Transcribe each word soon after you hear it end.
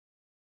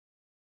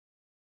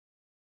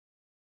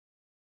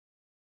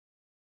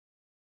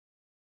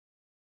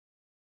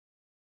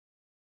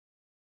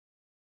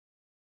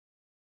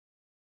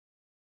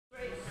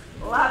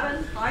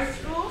11 high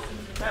school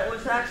that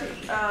was actually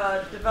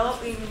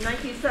developed in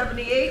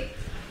 1978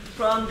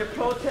 from the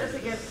protest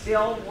against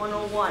Bill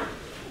 101.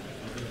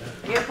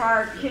 If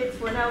our kids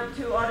went out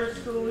to other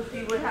schools,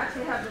 we would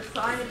actually have to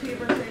sign a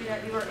paper saying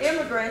that you were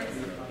immigrants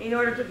in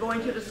order to go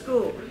into the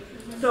school.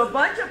 So a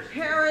bunch of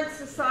parents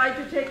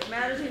decided to take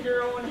matters in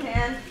their own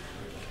hands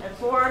and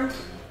formed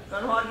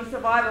Kahnawá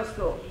Survival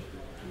School.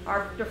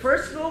 The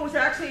first school was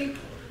actually,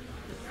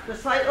 the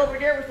site over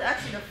there was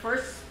actually the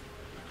first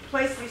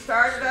place we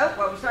started out.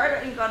 Well, we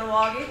started in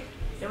Kahnawá,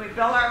 then we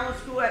built our own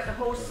school at the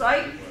host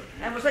site,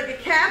 and it was like a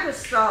campus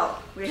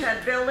style. We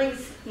had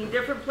buildings in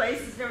different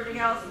places and everything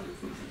else.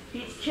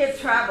 Each kid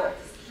traveled.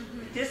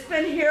 This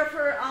been here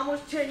for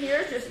almost 10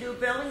 years, this new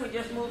building we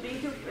just moved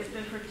into. It's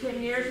been for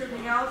 10 years,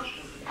 everything else.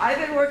 I've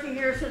been working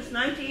here since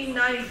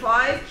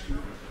 1995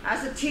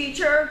 as a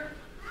teacher.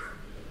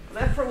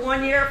 Left for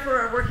 1 year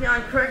for working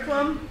on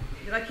curriculum.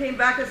 Then I came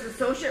back as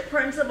associate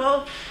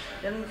principal.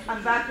 Then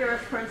I'm back here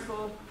as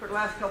principal for the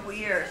last couple of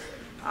years.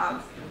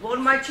 Both of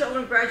my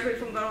children graduated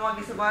from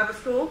Kahnawá Survival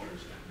School.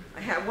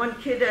 I have one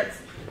kid that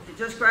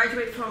just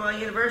graduated from a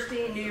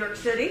university in New York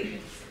City,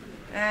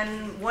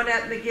 and one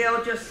at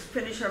McGill just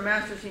finished her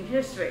master's in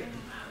history.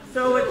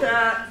 So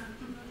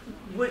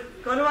with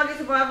Kahnawá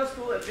Survival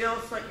School, it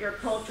builds like your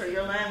culture,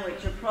 your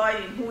language, your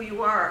pride in who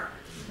you are.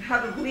 You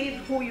have to believe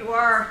who you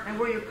are and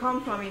where you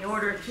come from in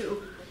order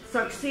to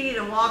succeed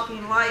and walk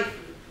in life.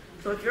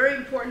 So it's very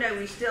important that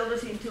we still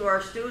listen to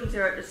our students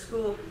here at the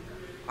school.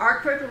 Our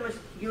curriculum is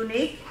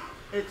unique.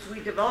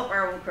 We develop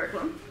our own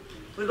curriculum.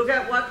 We look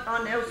at what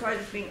on the outside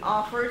is being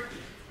offered,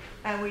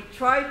 and we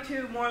try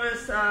to more or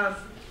less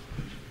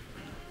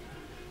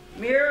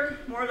mirror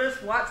more or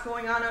less what's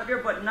going on out there,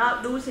 but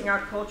not losing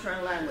our culture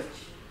and language.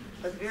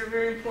 It's very,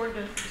 very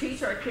important to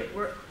teach our kids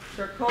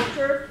their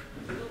culture,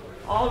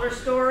 all their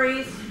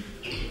stories,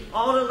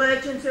 all the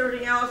legends,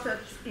 everything else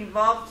that's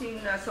involved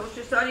in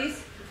social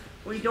studies.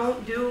 We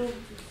don't do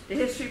the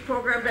history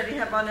program that they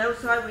have on the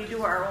outside, we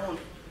do our own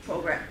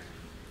program.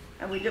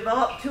 And we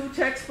developed 2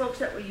 textbooks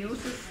that we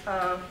use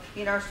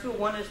in our school.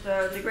 One is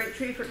the Great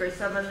Tree for grade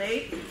 7 and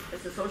 8.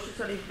 It's a social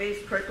studies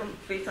based curriculum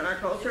based on our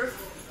culture.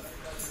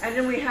 And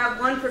then we have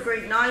one for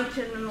grade 9,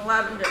 10, and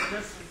 11 that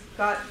just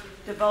got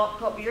developed a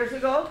couple years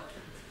ago.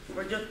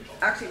 We're just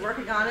actually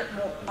working on it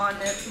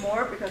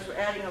more because we're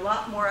adding a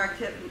lot more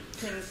activities,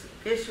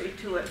 history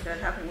to it that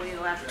happened within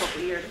the last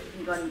couple of years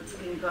in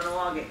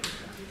Kahnawá.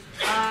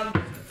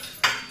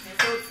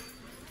 So,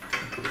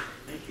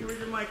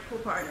 here's my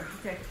co-partner.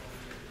 Okay.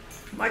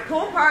 My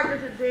co-partner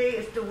today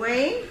is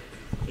Dwayne.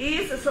 He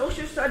is a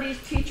social studies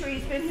teacher.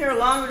 He's been here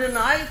longer than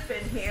I've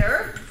been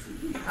here.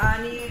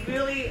 And he's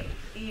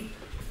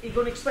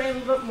going to explain a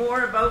little bit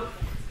more about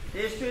the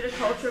history, the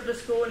culture of the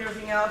school and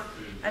everything else.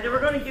 And then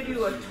we're going to give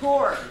you a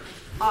tour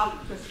of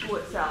the school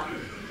itself.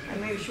 And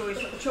maybe show you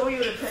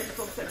the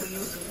textbooks that we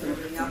use and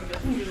everything else.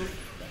 Just to,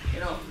 you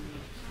know.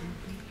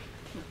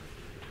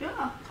 Yeah,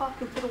 I'm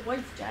talking to the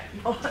wife, Jackie.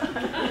 Oh.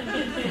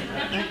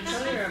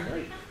 Tell her I'm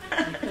late.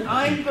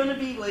 I'm going to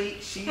be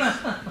late.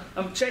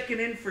 I'm checking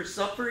in for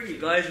supper. You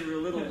guys were a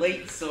little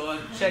late, so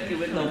I'm checking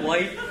with the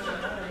wife.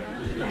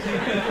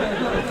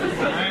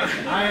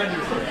 I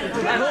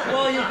understand. I hope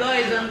all you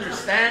guys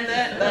understand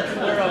that. That's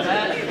where I'm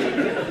at.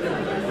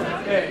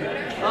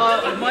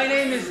 Okay. My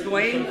name is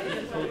Dwayne.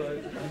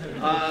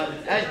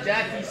 As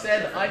Jackie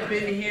said, I've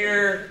been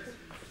here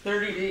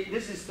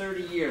this is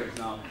 30 years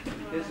now.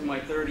 This is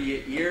my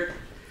 30th year.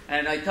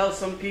 And I tell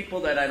some people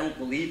that I don't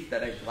believe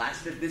that I've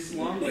lasted this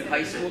long with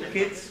high school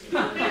kids.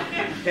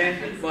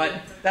 Okay?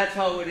 But that's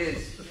how it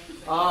is.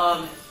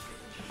 I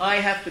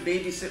have to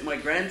babysit my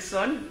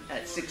grandson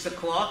at 6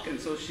 o'clock, and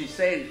so she's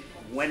saying,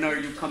 when are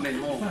you coming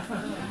home?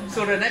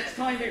 So the next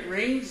time it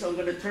rings, I'm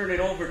going to turn it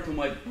over to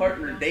my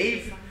partner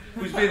Dave,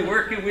 who's been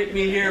working with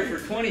me here for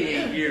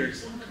 28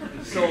 years.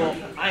 So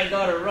I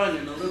got to run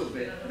in a little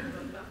bit.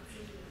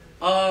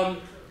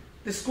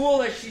 The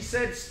school, as she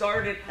said,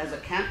 started as a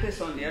campus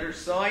on the other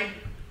side.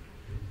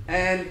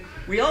 And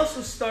we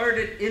also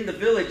started in the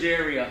village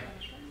area.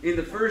 In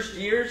the first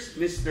years,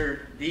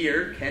 Mr.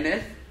 Deere,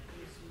 Kenneth,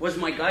 was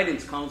my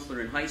guidance counselor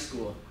in high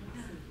school.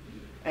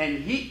 And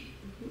he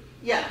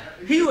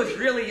was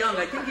really young.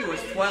 I think he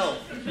was 12.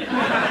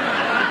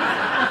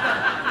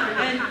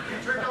 And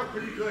It turned out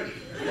pretty good.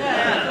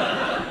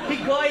 yeah, he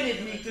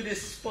guided me to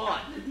this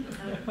spot.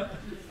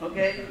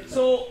 Okay,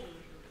 so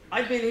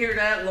I've been here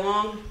that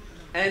long.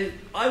 And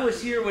I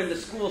was here when the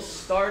school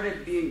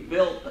started being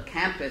built, the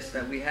campus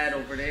that we had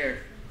over there.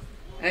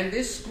 And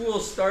this school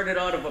started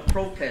out of a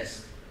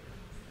protest.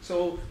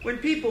 So when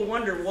people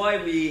wonder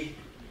why we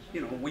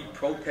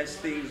protest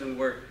things and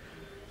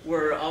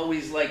we're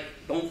always like,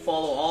 don't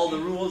follow all the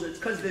rules, it's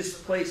because this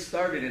place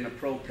started in a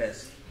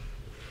protest.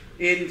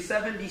 In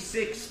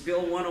 76,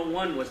 Bill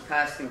 101 was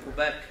passed in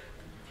Quebec.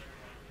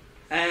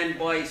 And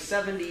by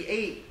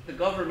 78, the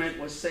government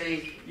was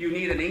saying you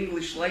need an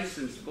English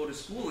license to go to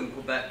school in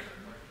Quebec.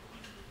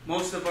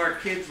 Most of our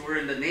kids were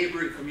in the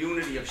neighboring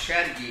community of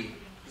Chateauguay.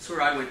 That's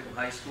where I went to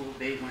high school.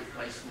 Dave went to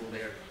high school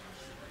there.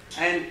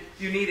 And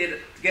you needed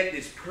to get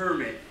this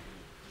permit.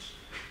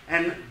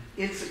 And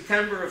in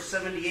September of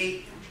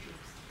 '78,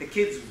 the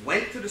kids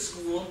went to the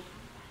school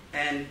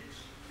and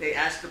they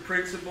asked the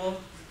principal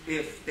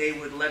if they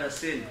would let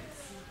us in.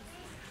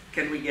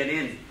 Can we get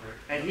in?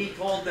 And he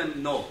told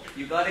them, no,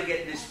 you got to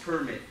get this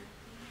permit.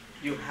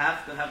 You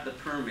have to have the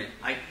permit.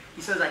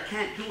 He says, I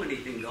can't do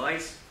anything,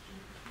 guys.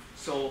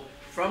 So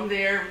from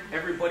there,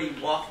 everybody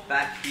walked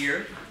back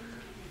here,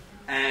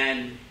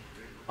 and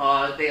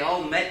they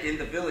all met in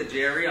the village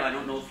area. I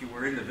don't know if you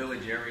were in the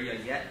village area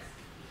yet.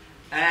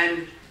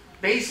 And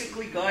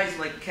basically, guys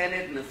like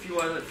Kenneth and a few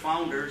other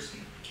founders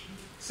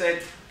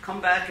said, come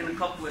back in a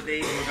couple of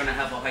days, we're going to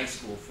have a high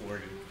school for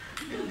you.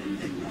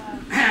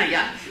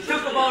 Yeah, it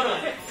took about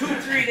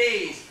 2-3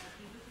 days.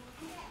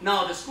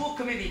 Now, the school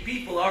committee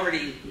people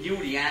already knew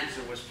the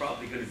answer was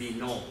probably going to be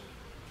no.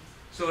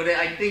 So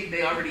I think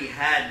they already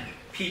had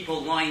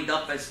people lined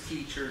up as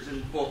teachers,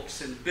 and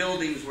books and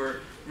buildings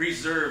were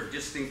reserved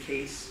just in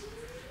case.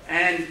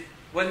 And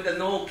when the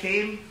no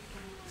came,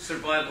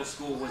 Survival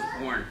School was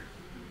born.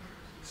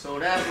 So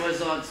that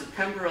was on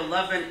September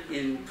 11th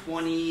in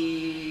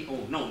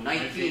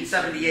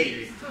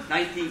 1978.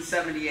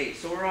 1978.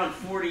 So we're on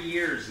 40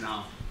 years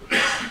now.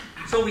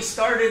 So we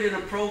started in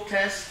a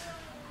protest,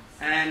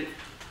 and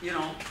you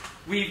know,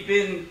 we've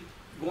been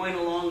going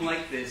along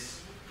like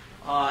this.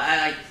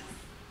 I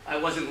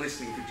wasn't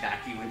listening to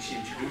Jackie when she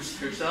introduced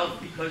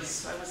herself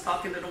because I was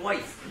talking to the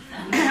wife.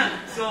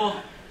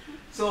 So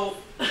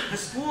the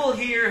school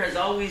here has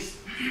always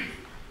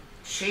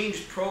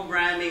changed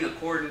programming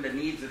according to the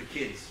needs of the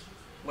kids.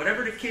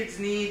 Whatever the kids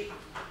need,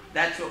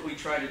 that's what we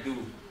try to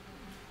do.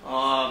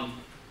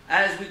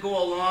 As we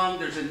go along,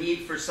 there's a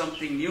need for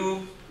something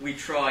new, we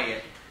try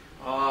it.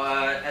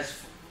 As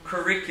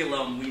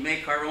curriculum, we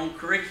make our own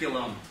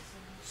curriculum.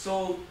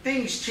 So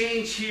things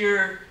change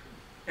here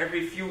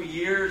every few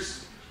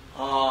years.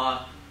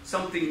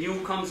 Something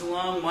new comes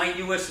along. My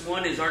newest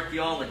one is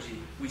archaeology.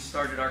 We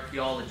started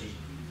archaeology.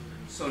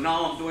 So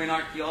now I'm doing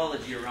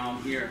archaeology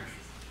around here.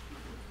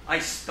 I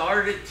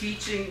started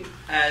teaching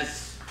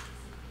as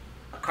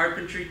a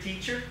carpentry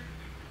teacher.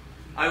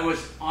 I was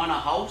on a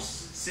house,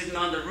 sitting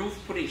on the roof,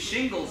 putting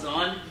shingles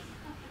on,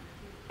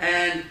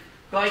 and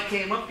guy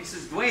came up, he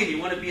says, Dwayne, you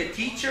want to be a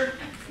teacher?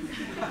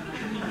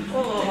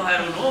 Oh, I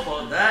don't know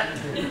about that.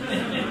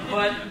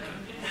 But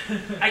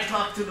I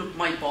talked to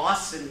my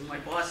boss, and my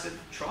boss said,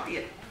 try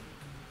it.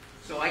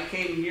 So I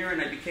came here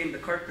and I became the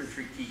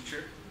carpentry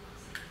teacher.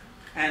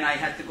 And I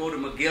had to go to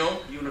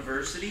McGill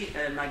University,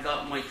 and I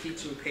got my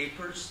teaching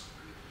papers.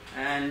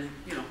 And,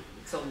 you know,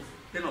 it's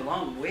been a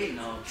long way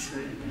now.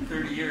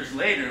 30 years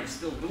later, I'm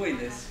still doing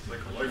this. It's like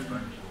a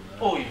lifetime.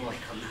 Oh, you like,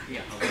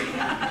 yeah.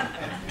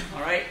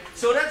 All right.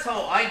 So that's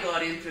how I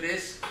got into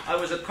this. I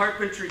was a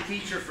carpentry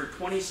teacher for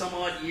 20 some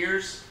odd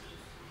years.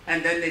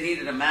 And then they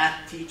needed a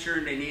math teacher,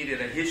 and they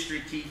needed a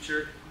history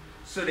teacher.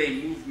 So they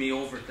moved me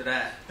over to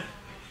that.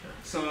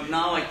 So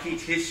now I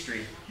teach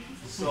history.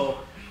 So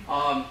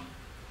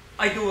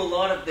I do a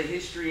lot of the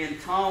history in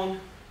town.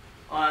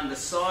 On the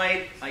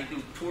side, I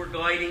do tour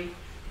guiding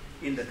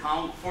in the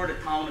town, for the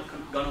town of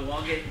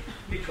Kahnawá,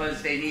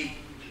 because they need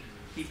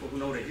people who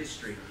know the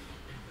history.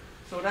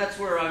 So that's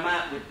where I'm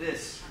at with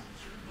this.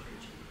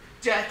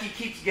 Jackie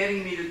keeps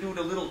getting me to do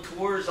the little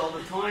tours all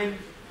the time.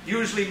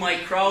 Usually my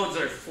crowds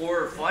are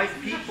 4 or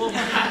 5 people.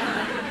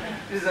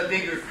 This is a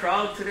bigger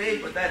crowd today,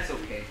 but that's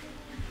okay.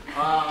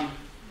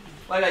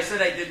 Like I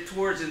said, I did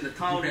tours in the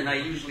town, and I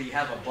usually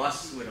have a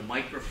bus with a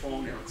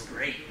microphone, and it's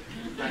great.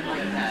 I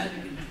like that.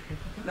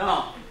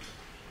 Now,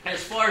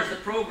 as far as the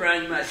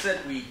program, I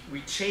said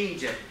we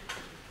change it.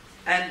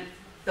 And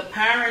the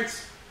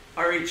parents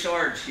are in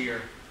charge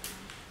here.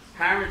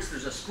 Parents,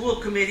 there's a school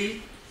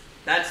committee,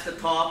 that's the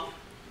top.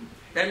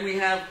 Then we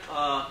have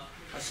a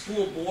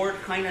school board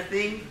kind of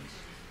thing,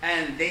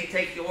 and they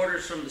take the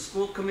orders from the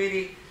school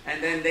committee,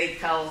 and then they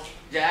tell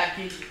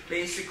Jackie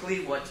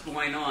basically what's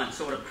going on.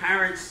 So the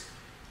parents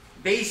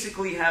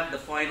basically have the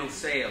final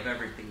say of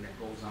everything that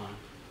goes on.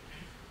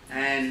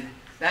 And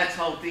that's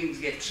how things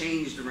get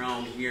changed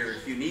around here.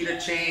 If you need a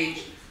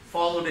change,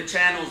 follow the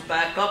channels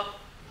back up,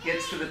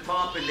 gets to the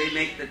top, and they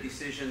make the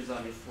decisions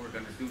on if we're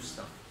going to do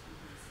stuff.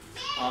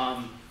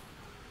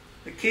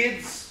 The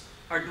kids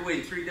are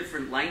doing 3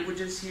 different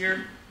languages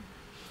here.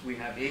 We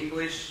have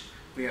English,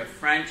 we have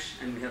French,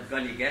 and we have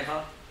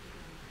Kahnawá.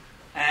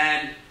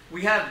 And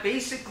we have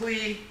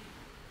basically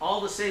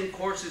all the same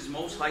courses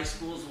most high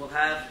schools will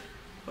have.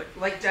 But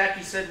like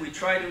Jackie said, we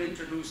try to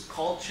introduce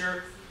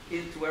culture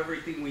into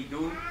everything we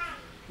do.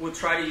 We'll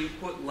try to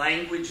put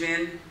language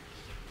in.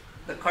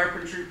 The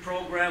carpentry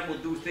program will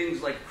do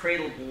things like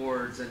cradle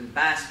boards and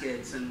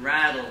baskets and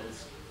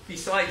rattles,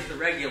 besides the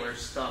regular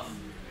stuff.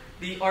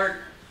 The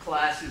art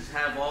classes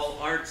have all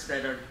arts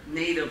that are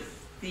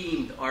native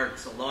themed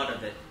arts, a lot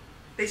of it.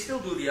 They still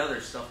do the other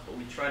stuff, but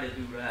we try to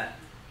do that.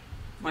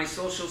 My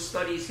social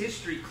studies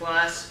history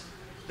class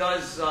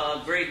does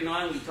grade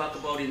 9, we talk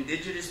about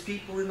indigenous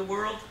people in the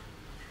world.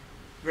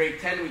 Grade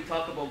 10, we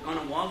talk about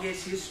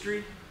Kahnawá's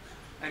history.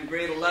 And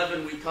grade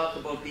 11, we talk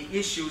about the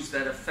issues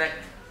that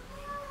affect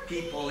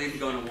people in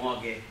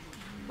Kahnawá,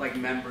 like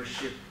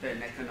membership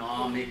and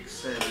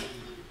economics and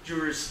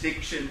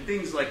jurisdiction,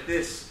 things like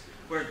this,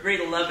 where grade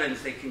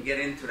 11s, they can get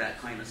into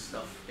that kind of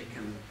stuff. They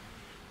can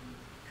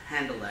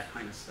handle that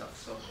kind of stuff.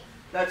 So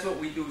that's what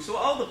we do. So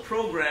all the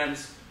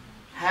programs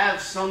have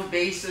some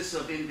basis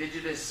of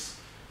indigenous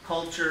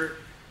culture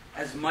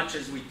as much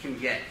as we can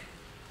get.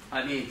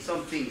 I mean,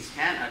 some things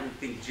can't. I don't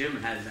think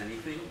Jim has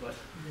anything, but,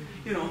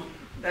 you know,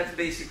 that's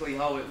basically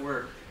how it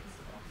worked.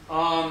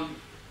 I'm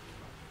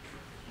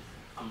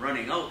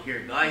running out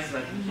here, guys.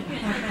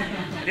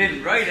 I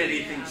didn't write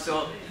anything,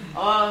 so,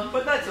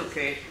 but that's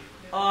okay.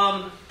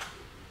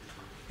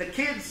 The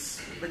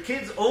kids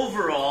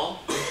overall,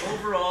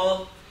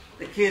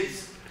 the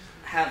kids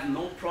have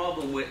no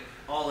problem with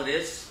all of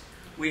this.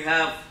 We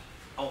have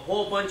a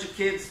whole bunch of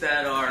kids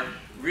that are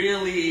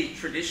really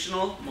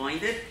traditional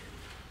minded.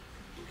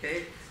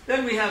 Okay.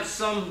 Then we have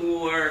some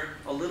who are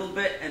a little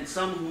bit, and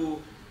some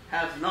who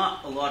have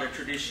not a lot of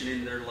tradition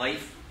in their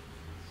life.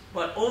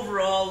 But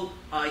overall,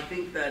 I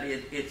think that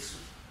it's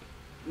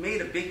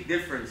made a big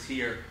difference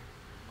here.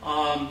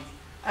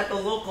 At the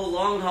local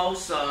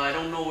longhouse, I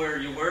don't know where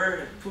you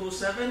were, at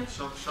 207?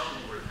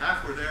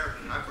 Half were there,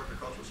 and half were at the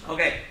cultural center.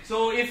 Okay,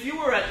 so if you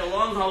were at the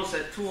longhouse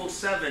at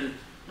 207,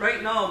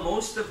 right now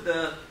most of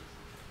the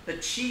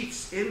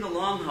chiefs in the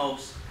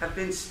longhouse have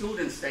been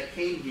students that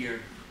came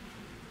here.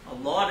 A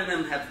lot of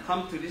them have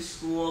come to this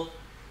school,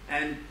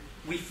 and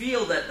we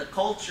feel that the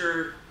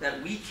culture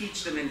that we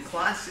teach them in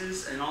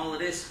classes and all of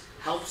this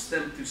helps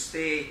them to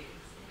stay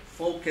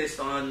focused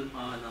on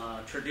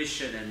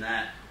tradition and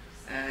that.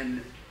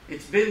 And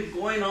it's been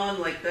going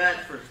on like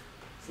that for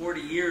 40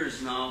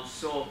 years now.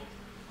 So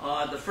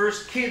the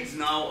first kids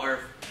now are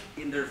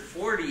in their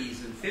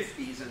 40s and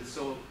 50s, and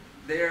so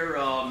they're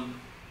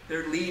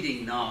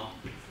leading now.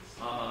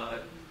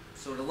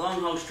 So the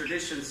longhouse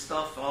tradition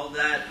stuff, all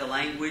that, the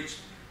language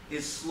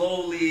is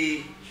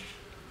slowly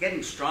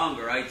getting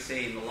stronger, I'd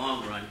say, in the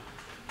long run.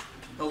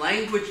 The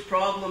language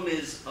problem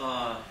is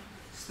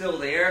still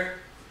there.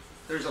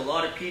 There's a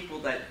lot of people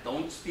that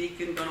don't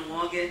speak in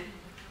Kahnawá.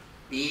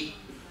 Me.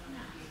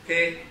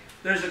 Okay?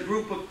 There's a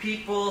group of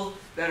people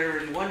that are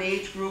in one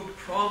age group,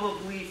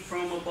 probably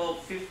from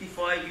about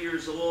 55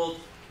 years old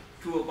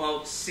to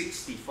about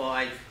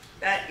 65.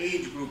 That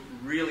age group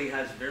really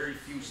has very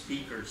few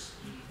speakers.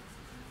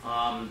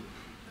 Now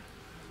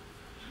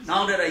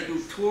that I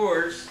do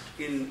tours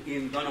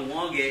in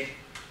Kahnawá,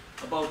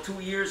 about 2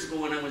 years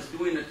ago when I was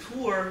doing a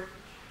tour,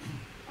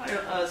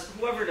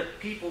 whoever the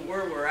people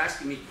were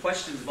asking me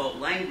questions about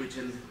language,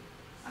 and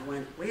I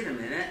went, wait a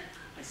minute.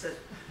 I said,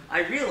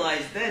 I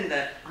realized then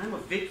that I'm a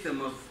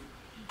victim of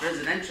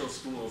residential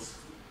schools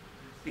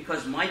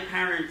because my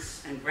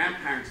parents and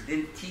grandparents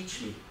didn't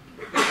teach me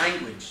the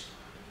language.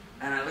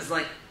 And I was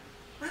like,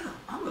 well,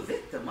 I'm a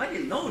victim. I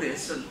didn't know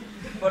this.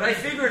 But I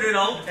figured it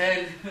out.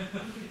 And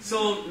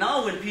so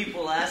now when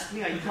people ask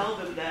me, I tell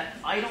them that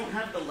I don't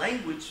have the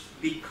language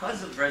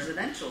because of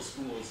residential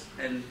schools.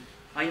 And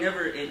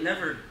it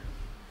never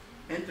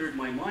entered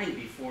my mind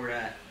before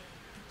that.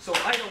 So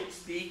I don't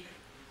speak.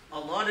 A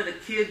lot of the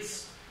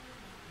kids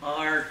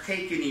are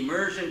taking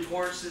immersion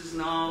courses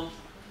now.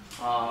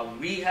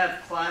 We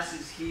have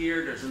classes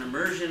here. There's an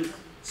immersion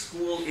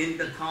school in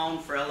the town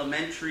for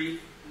elementary.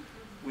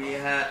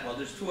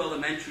 There's 2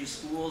 elementary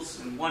schools,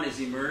 and one is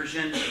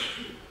immersion.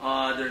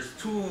 There's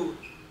 2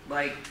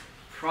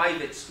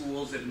 private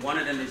schools, and one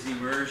of them is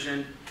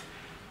immersion.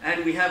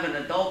 And we have an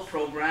adult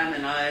program,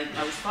 and I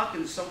was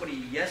talking to somebody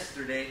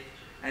yesterday,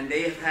 and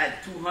they have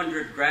had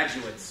 200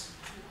 graduates.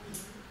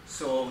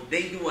 So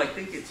they do, I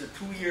think it's a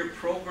 2-year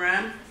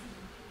program,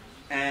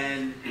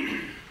 and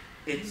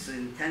it's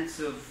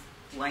intensive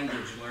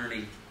language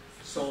learning.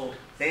 So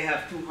they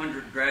have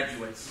 200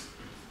 graduates.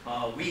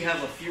 We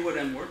have a few of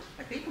them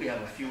I think we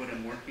have a few of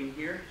them working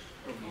here,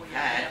 or we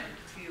had.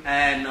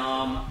 And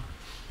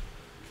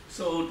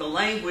so the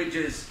language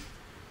is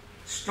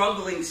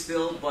struggling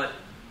still, but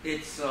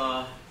it's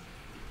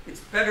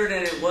better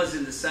than it was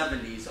in the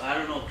 70s. I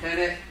don't know,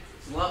 Kenneth,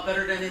 it's a lot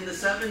better than in the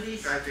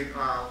 70s? I think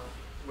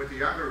with the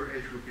younger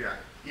age group, yeah.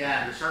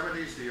 Yeah. In the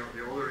 70s, the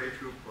older age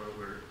group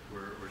were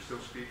still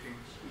speaking.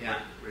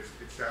 Yeah.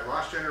 It's that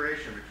lost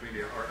generation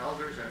between our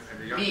elders and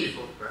the young Me.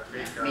 people that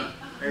make. Me.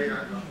 Hey,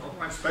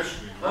 I'm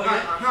special. Oh,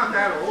 I'm not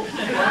that old.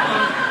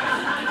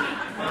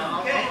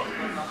 Okay.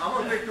 I'm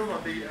a victim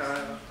of the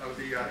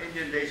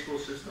Indian day school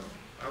system.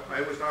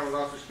 I was not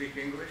allowed to speak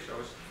English. I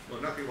was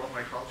nothing about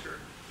my culture.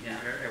 Yeah.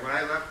 And when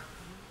I left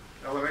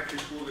elementary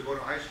school to go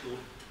to high school,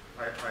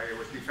 I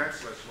was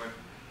defenseless.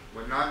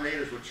 When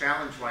non-natives would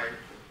challenge my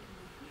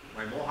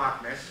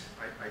Mohawkness,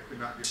 I could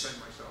not defend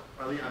myself.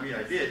 I mean,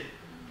 I did,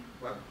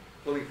 but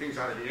pulling things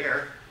out of the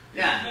air.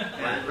 Yeah.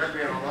 But it led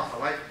me on a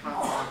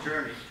lifelong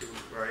journey to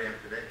where I am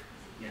today.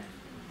 Yeah.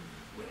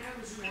 When I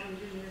was around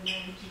in the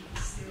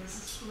 90s, there was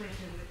a split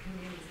in the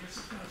community. I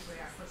suppose we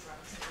are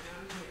upside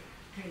down here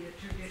between the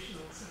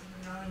traditionals and the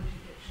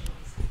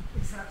non-traditionals.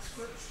 Is that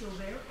split still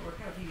there, or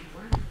have you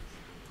learned?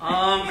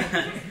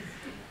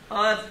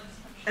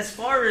 As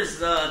far as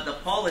the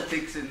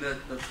politics in the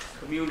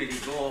community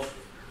go,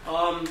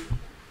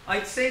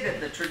 I'd say that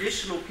the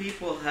traditional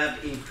people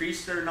have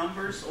increased their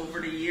numbers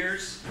over the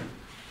years,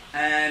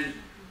 and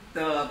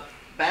the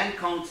band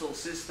council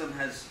system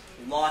has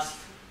lost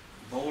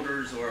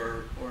voters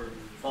or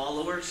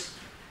followers.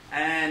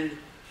 And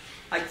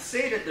I'd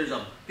say that there's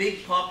a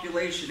big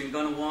population in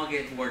Kahnawá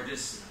who are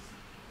just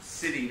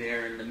sitting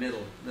there in the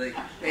middle.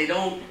 They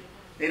don't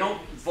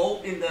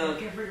vote in the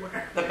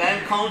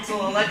band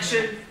council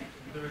election.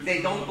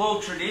 They don't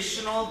go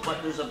traditional,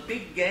 but there's a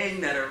big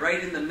gang that are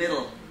right in the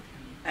middle.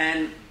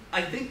 And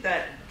I think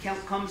that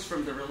comes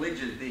from the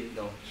religion thing,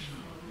 though.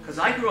 Because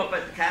I grew up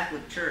at the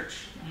Catholic Church,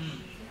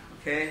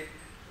 okay?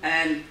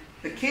 And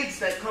the kids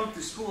that come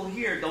to school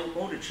here don't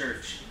go to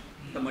church.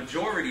 The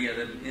majority of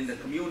them in the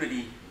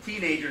community,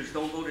 teenagers,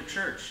 don't go to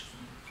church.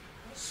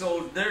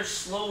 So they're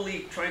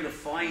slowly trying to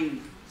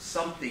find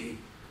something,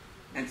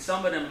 and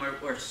some of them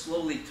are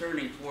slowly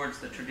turning towards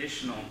the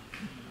traditional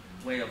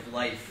way of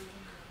life.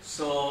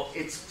 So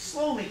it's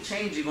slowly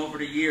changing over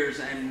the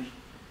years, and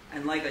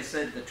like I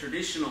said, the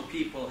traditional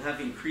people have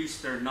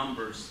increased their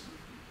numbers.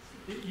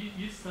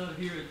 You started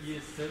here at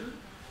year 7,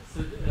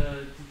 so did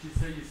you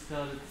say you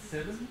started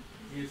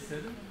year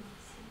 7?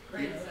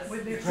 Grade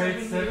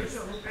 7?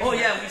 Oh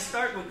yeah, we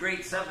start with grade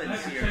 7s I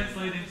can here.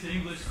 translate into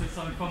English because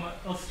I'm from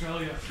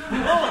Australia.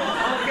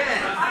 Oh, okay.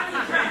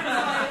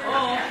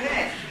 Oh,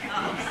 okay.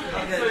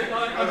 So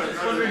I was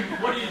just wondering,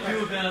 what do you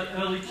do about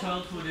early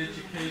childhood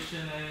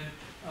education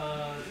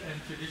and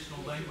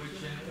traditional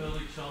language and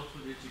early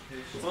childhood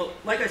education? Well,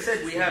 like I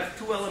said, we have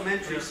 2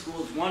 elementary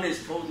schools. One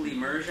is total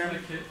immersion,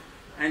 Okay.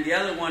 and the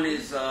other one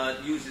is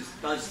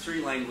does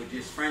 3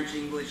 languages: French,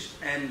 English,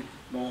 and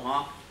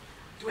Mohawk.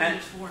 And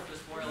There's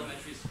 4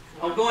 elementary schools.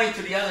 I'm going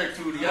to the other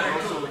 2. The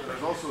other 2.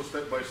 There's also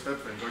step-by-step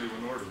thing, Gary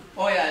Winnordu.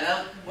 Oh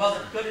yeah, well,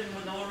 the good in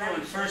Winona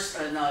and first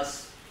and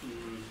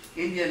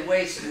Indian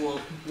Way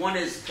School. One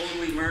is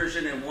total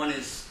immersion and one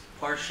is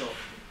partial.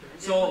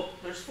 So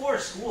there's 4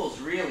 schools,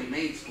 really,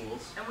 main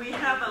schools. And we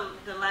have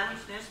the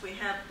language nurse. We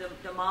have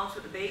the moms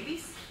with the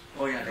babies.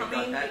 Oh yeah, they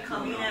got They that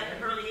come too. in at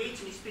an early age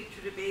and you speak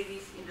to the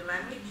babies in the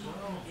language.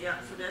 Yeah,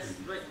 so that's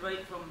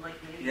right from like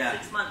maybe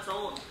 6 months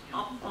old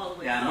up all the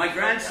way. Yeah, up. my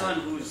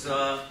grandson, who's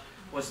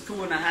was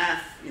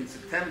 2.5 in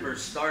September,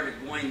 started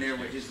going there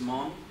with his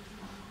mom.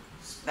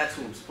 That's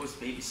who I'm supposed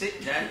to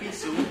babysit, Jackie,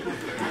 soon.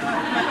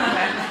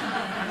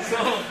 And so,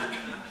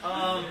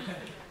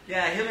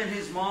 yeah, him and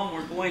his mom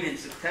were going in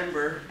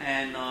September,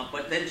 and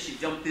but then she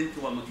jumped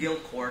into a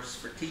McGill course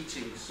for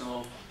teaching,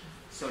 so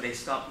they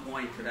stopped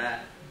going to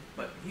that.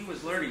 But he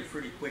was learning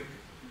pretty quick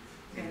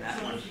in that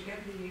one.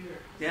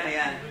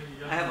 Yeah.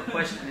 I have a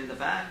question in the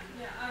back.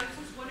 Yeah, I was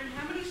just wondering,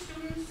 how many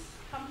students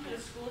come to the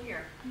school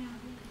here?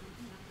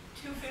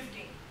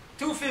 250.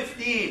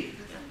 215.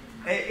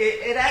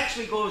 It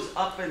actually goes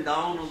up and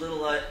down a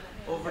little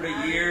over the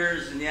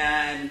years,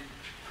 and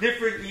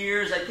different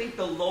years. I think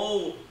the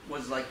low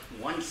was like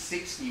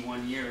 160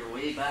 one year,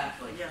 way back,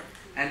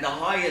 and the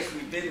highest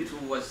we've been to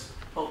was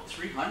about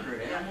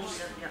 300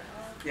 almost.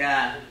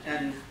 Yeah,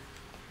 and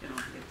you know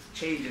it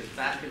changes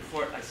back and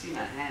forth. I see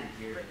my hand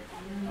here.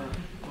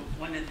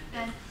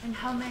 And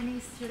how many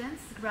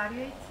students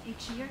graduate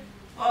each year?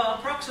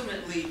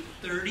 Approximately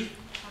 30,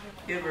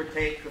 give or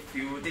take a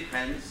few. It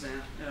depends.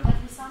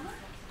 Every summer?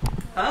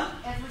 Huh?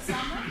 Every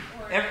summer?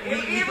 Or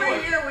Every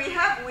year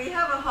we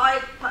have a high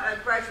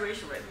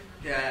graduation rate.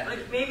 Yeah.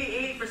 Like maybe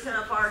 80%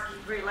 of our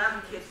grade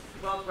 11 kids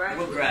will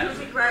graduate.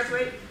 Will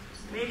graduate.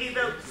 Maybe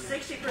about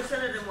 60% of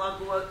them will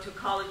go out to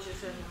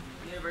colleges and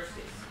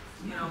universities.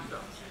 You know, so.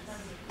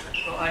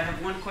 So I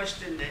have one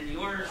question, then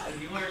yours, and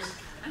yours.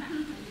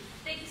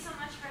 Thank you so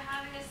much for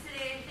having us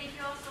today, and thank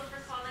you also for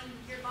calling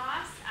your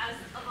boss as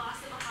a boss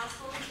of a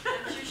household.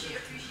 I'm sure she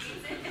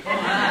appreciates it.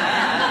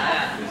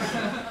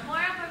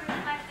 More of a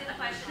reflective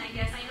question, I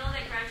guess. I know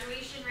that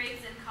graduation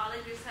rates and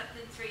college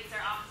acceptance rates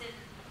are often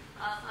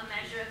a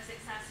measure of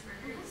success for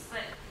groups,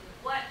 but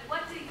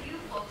what do you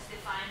folks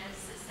define as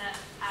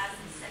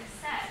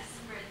success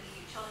for the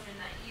children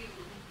that you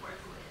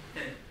work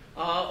with?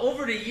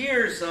 Over the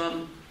years,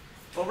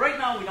 well, right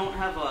now we don't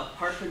have a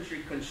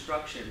carpentry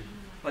construction,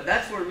 but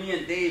that's where me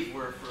and Dave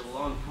were for a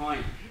long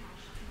time.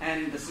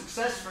 And the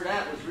success for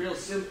that was real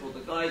simple. The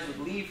guys would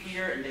leave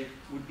here and they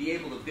would be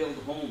able to build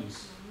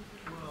homes.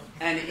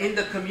 And in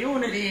the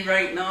community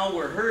right now,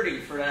 we're hurting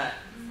for that.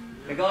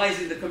 The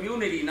guys in the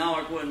community now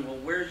are going, well,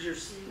 where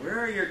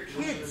are your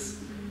kids?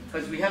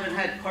 Because we haven't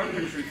had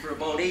carpentry for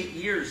about 8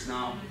 years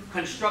now,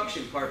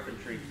 construction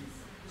carpentry.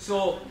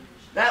 So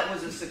that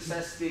was a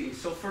success thing.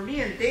 So for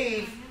me and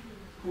Dave,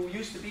 who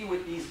used to be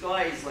with these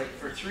guys like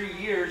for 3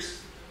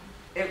 years,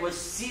 it was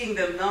seeing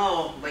them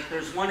now, like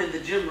there's one in the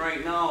gym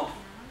right now,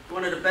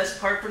 one of the best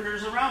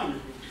carpenters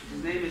around.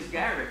 His name is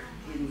Garrett.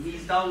 And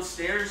he's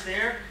downstairs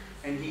there,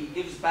 and he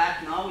gives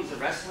back now. He's a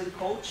wrestling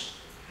coach.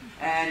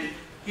 And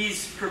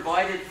he's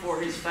provided for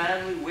his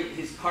family with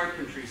his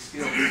carpentry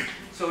skills.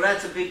 So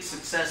that's a big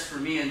success for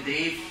me and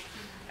Dave.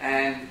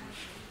 And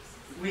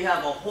we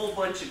have a whole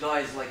bunch of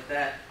guys like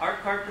that. Our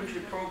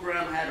carpentry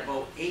program had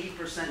about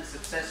 80%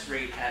 success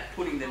rate at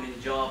putting them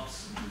in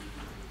jobs.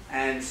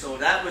 And so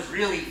that was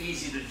really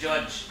easy to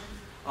judge.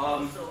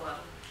 So,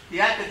 The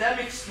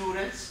academic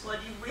students, well,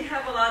 we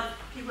have a lot of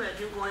people that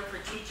do go in for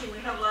teaching. We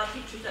have a lot of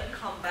teachers that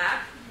come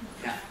back,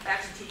 yeah,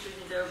 actually teachers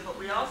in there, but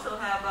we also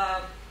have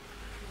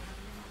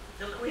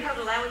we have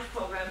the language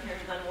program here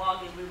in Kahnawá.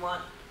 We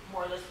want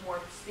more or less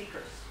more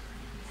speakers.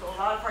 So a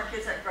lot of our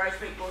kids that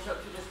graduate goes up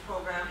to this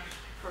program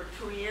for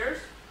 2 years.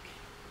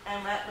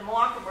 And at the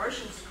Mohawk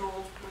Immersion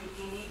School, we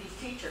need these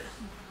teachers.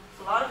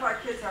 So a lot of our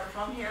kids are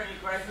from here and they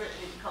graduate and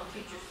they become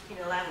teachers in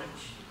a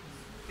language.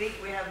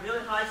 We have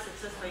really high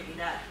success rate in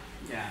that.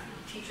 yeah.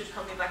 Teachers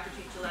coming back to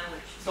teach the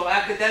language. So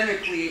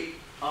academically,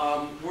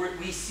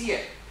 we see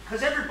it.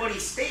 Because everybody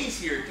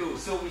stays here too.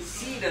 So we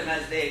see them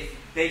as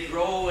they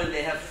grow and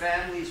they have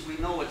families. We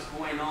know what's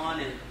going on.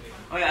 And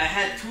oh yeah, I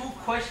had 2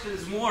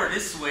 questions more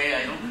this way.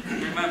 I don't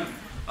remember.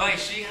 Okay,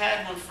 she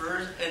had one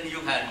first and you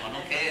had one,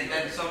 okay? And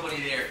then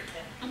somebody there.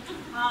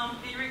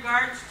 In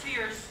regards to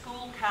your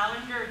school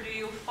calendar, do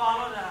you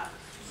follow the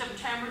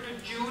September to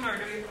June,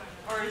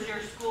 or is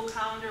your school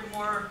calendar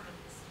more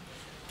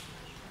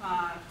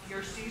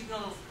your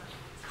seasonal,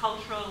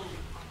 cultural?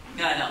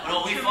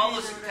 No, we follow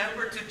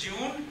September to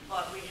June.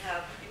 But we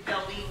have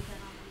Belline.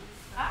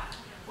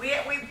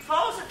 We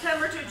follow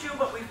September to June,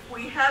 but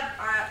we have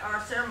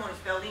our ceremonies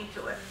built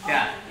into it.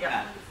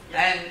 Yeah.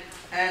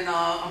 And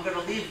I'm going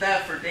to leave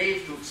that for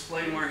Dave to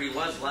explain where he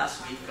was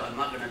last week. I'm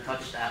not going to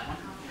touch that one.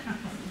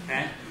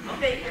 Okay?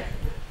 Okay.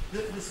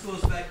 This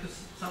goes back to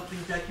something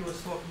Jackie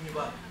was talking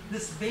about.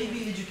 This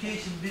baby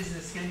education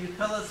business, can you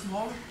tell us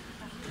more?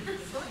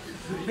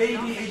 The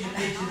baby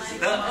education.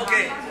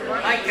 Okay,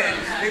 I can.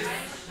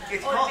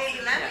 It's called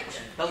baby language?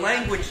 the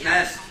Language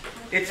Nest.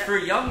 It's for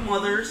young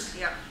mothers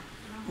Yeah.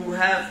 who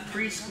have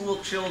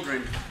preschool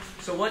children.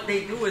 So what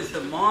they do is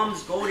the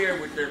moms go there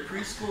with their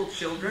preschool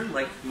children,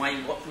 like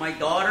my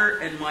daughter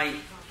and my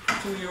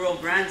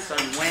 2-year-old grandson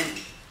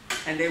went,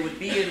 and they would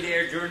be in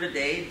there during the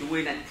day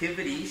doing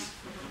activities,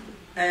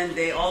 and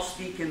they all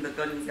speak in the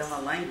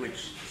Kahnawá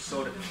language.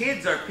 So the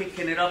kids are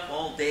picking it up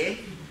all day.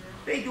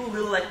 They do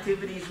little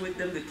activities with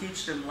them to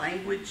teach them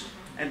language,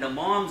 and the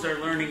moms are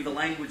learning the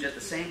language at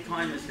the same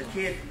time as the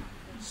kid.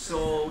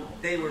 So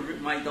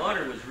my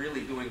daughter was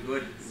really doing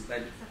good.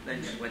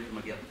 Then she went to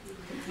McGill.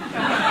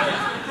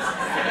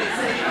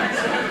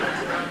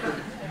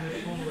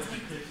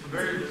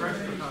 Very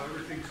impressed with how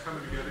everything's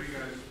coming together, you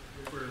guys,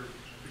 for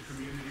the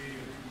community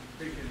and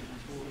taking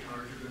full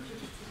charge of it.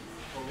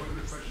 Well, one of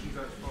the questions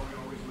that's probably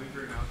always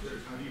lingering out there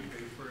is how do you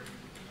pay for it?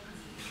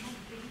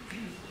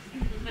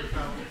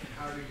 Without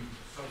having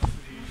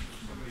subsidies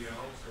from somebody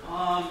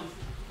else?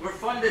 We're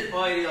funded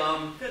by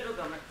Federal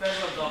government.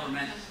 federal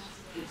government.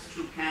 It's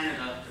through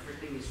Canada.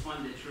 Everything is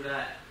funded through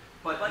that.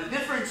 But the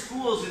different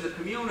schools in the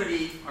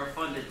community are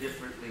funded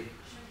differently.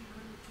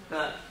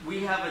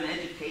 We have an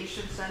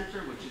education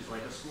center, which is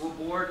like a school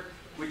board,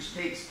 which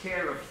takes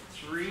care of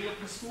 3 of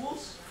the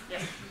schools.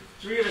 Yeah.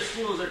 3 of the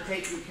schools are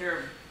taken care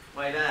of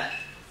by that.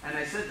 And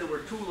I said there were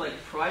 2 like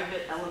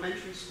private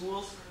elementary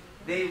schools.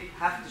 They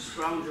have to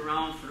scrounge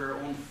around for their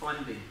own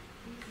funding.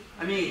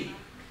 I mean,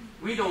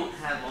 we don't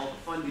have all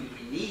the funding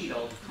we need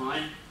all the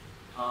time.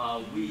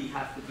 We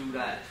have to do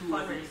that too.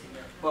 Fundraising,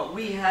 yeah. But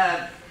we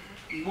have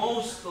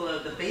most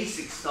of the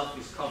basic stuff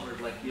is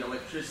covered, like the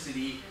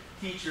electricity,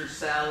 teacher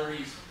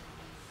salaries.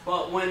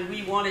 But when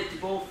we wanted to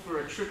go for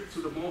a trip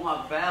to the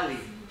Mohawk Valley,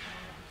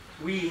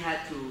 we had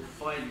to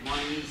find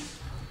monies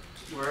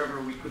wherever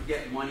we could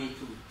get money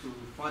to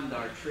fund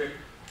our trip.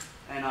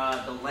 And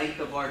the length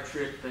of our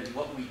trip and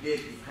what we did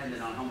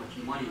depended on how much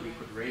money we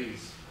could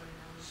raise.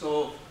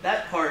 So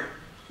that part,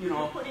 you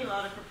know. We're putting a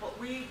lot of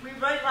we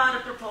write a lot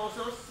of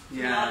proposals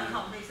to a lot of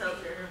companies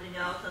out there and everything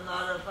else, and a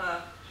lot of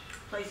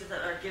places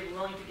that are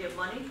willing to give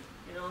money.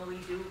 You know, we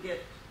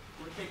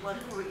take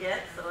whatever we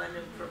get. So, and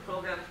then for a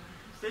program,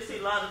 especially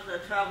a lot of the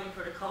traveling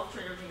for the culture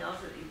and everything else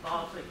that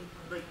involves,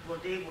 like well,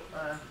 Dave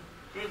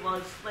will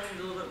explain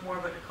a little bit more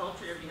about the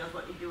culture and everything else,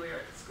 what you do here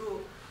at the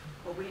school.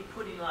 But we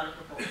put in a lot of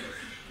proposals.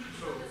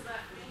 So does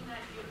that mean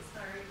that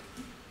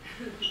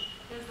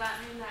does that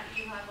mean that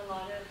you have a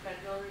lot of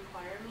federal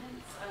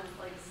requirements,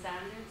 like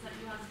standards that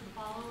you have to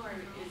follow, or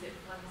is it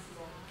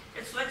flexible?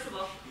 It's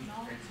flexible.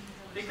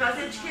 Because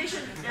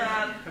education,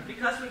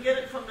 because we get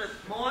it from the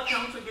Mohawk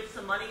Council gets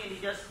some money, and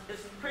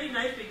it's pretty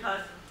nice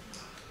because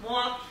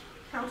Mohawk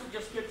Council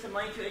just gives some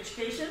money to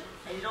education,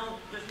 and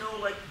there's no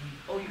like,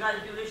 oh, you got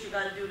to do this, you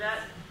got to do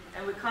that,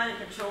 and we kind of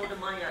control the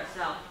money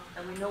ourselves,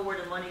 and we know where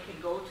the money can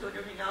go to and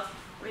everything else.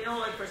 We know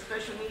like for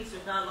special needs,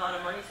 there's not a lot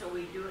of money, so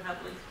we do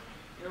have like,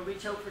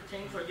 reach out for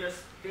things or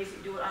just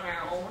basically do it on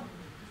our own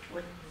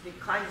with the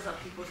kindness of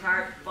people's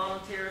heart,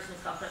 volunteers and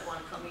stuff that want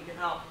to come in to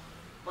help.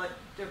 But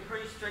they're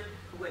pretty strict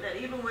with that,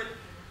 even with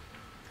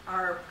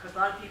because a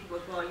lot of people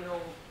go,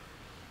 well,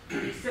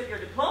 you sip your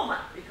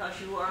diploma because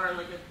you are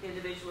like an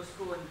individual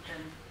school,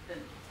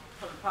 and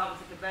for the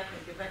province of Quebec,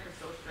 and Quebec is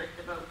so strict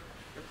about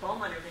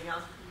diploma and everything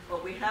else.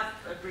 But we have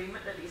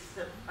agreement that we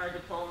sip our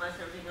diplomas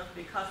and everything else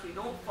because we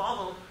don't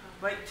follow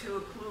right to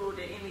include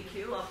the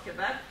MEQ of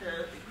Quebec,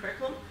 the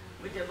curriculum.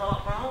 We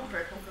develop our own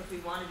curriculum because we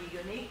want to be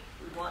unique.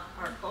 We want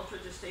our culture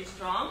to stay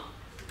strong.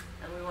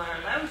 and we want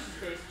our language to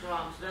stay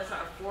strong. So that's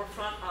our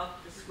forefront of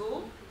the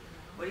school.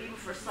 But even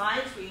for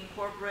science, we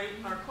incorporate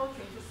our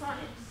culture into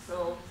science.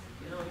 So,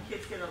 you know, the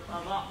kids get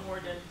a lot more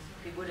than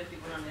they would if they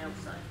went on the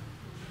outside.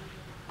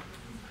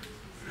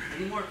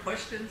 Any more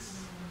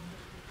questions?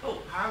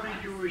 Oh, how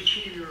did you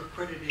receive your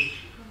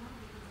accreditation?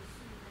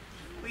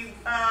 We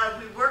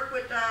worked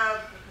with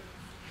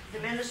the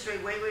ministry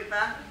way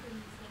back,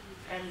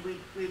 and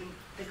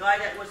the guy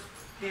that was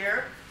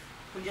there,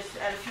 we just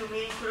had a few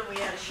meetings with him. We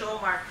had to show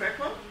him our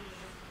curriculum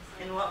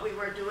and what we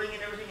were doing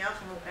and everything else,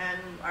 and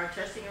our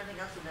testing and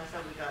everything else, and that's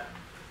how we got.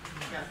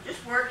 Yeah,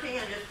 just working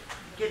and just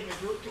getting a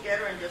group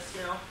together and just,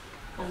 you know.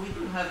 Well, we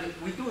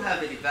do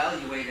have it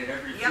evaluated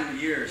every few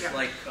years. Yep.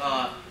 Like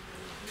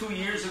 2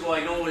 years ago,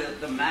 I know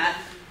that the math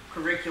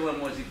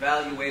curriculum was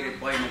evaluated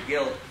by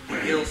McGill.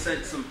 McGill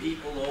sent some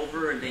people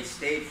over, and they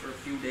stayed for a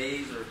few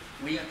days or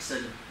weeks,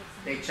 and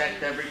they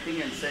checked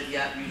everything and said,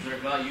 yeah, user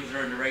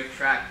on the right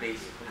track,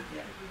 basically.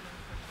 Yeah.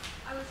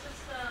 I was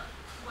just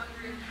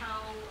wondering how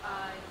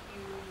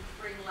you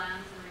bring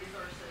lands and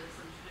resources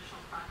and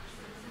traditional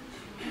practices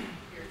into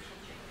your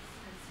teaching.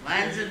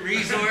 Lands and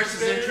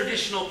resources and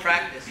traditional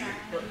practice.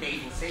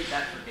 Dave, we'll save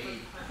that for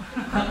Dave.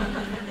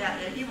 Yeah,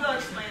 he will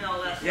explain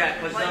all that.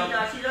 Yeah,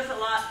 because he does a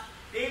lot.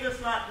 Dave does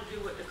a lot to do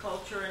with the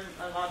culture and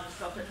a lot of the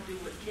stuff that to do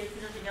with kids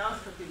and everything else,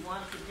 because we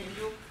want to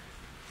continue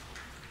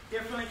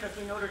differently, because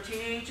we know they're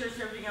teenagers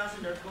and everything else,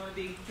 and there's going to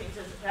be things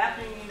that's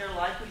happening in their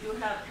life. We do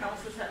have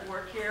counselors that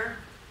work here,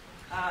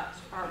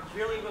 are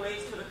really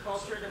relates to the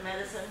culture, the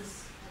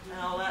medicines, and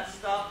all that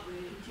stuff. We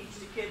teach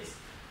the kids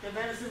the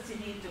medicines you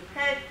need to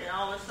peg and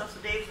all this stuff. So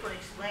Dave's going to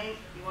explain.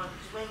 You want to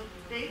explain,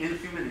 Dave? In a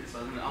few minutes.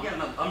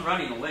 I'm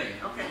running away.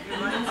 Okay,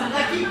 you're running.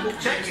 I keep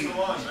checking.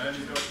 Go on, man.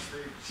 You go to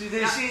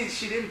stage.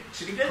 She didn't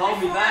call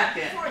me back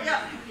yet.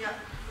 Yeah.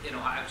 You know,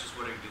 I was just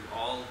wondering, do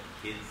all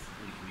kids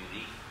in the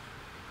community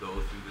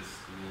go through this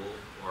school,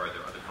 or are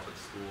there other public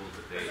schools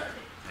that they attend?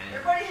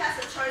 Everybody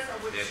has a choice of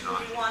which school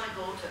you want to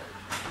go to.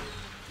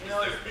 You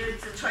know,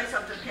 it's a choice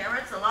of the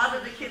parents. A lot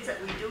of the kids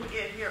that we do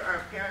get here are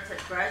parents that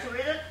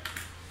graduated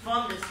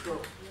from this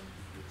school.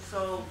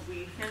 So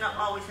we're not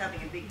always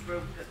having a big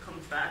group that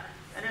comes back.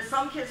 And then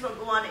some kids will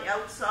go on the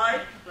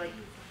outside, like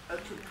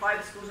to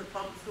private schools or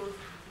public schools.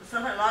 But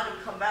sometimes a lot of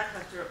them come back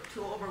because they're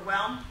too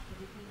overwhelmed.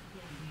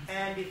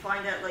 And you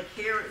find that, like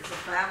here, it's a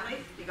family.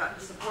 You got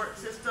the support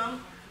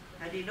system.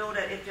 And you know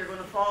that if they're going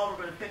to fall, we're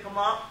going to pick them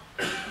up,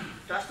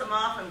 dust them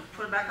off, and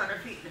put them back on their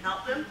feet and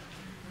help them.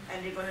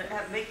 And they're going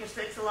to make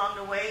mistakes along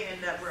the way,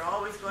 and that we're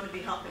always going to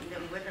be helping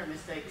them with their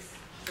mistakes,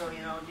 so you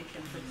know they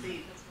can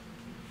succeed.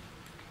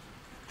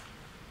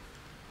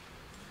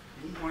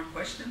 Any more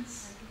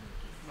questions?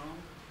 No?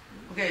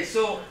 Okay,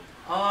 so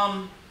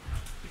I'm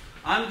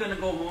going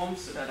to go home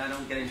so that I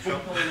don't get in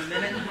trouble in a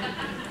minute.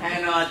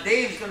 And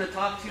Dave's going to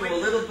talk to you a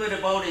little bit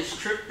about his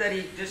trip that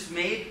he just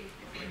made,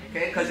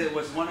 okay, because it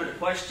was one of the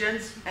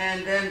questions,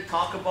 and then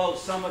talk about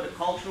some of the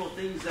cultural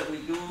things that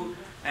we do,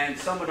 and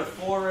some of the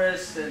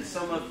forests, and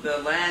some of the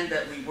land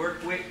that we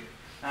work with,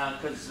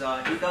 because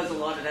he does a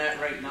lot of that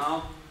right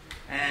now.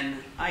 And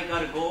I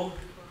got to go.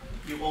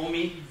 You owe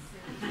me.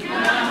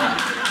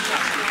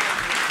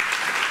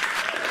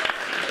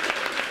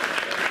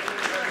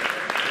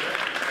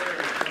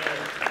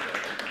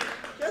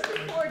 Just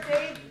before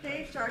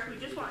Dave starts, we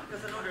just want,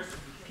 because I know there's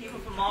people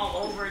from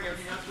all over and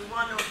everything else, we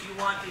want to know if you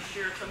want to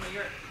share some of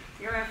your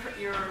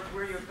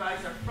where your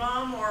guys are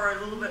from, or a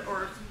little bit,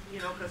 or you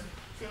know, because it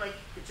seems like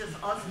it's just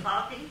us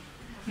talking.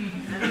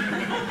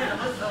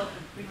 So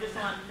we just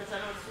want, because I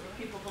know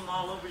people from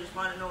all over just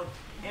want to know if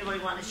anybody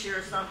want to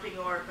share something,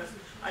 or because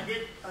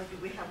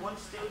we have one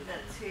student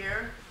that's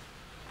here.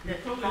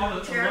 That Probably a lot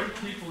of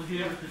people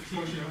here with a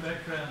teaching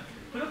background.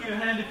 Put up your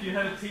hand if you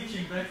have a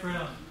teaching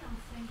background.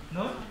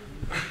 No?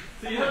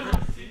 So you have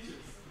those teachers.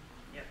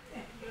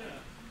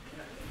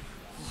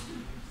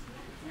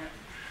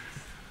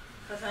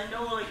 Because I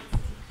know, like,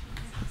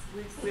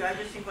 I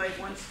just invite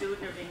one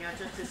student every year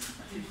just to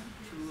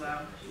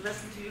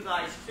listen to you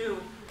guys too,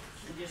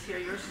 and just hear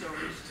your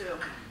stories too.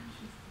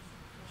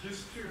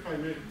 Just if I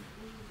may,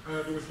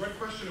 there was one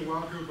question a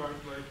while ago about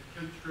like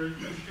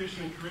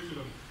education and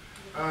curriculum.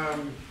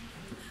 I'm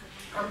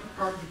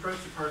part of the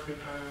press department,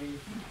 and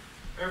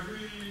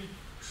every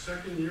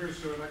second year or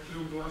so, and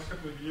actually over the last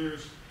couple of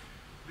years,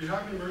 we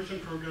have an immersion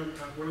program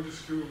at one of the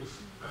schools,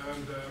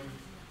 and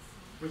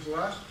it was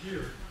last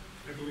year,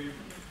 I believe.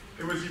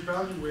 It was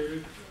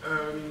evaluated.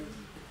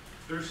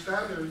 Their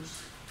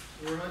standards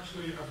were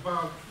actually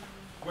above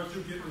what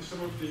you get in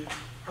some of the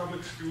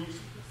public schools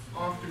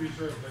off the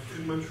reserve, like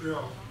in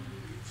Montreal.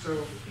 So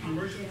the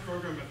immersion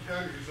program at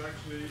Kahnawá is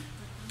actually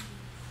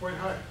quite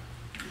high.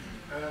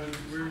 And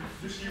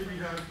this year we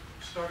have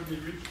started the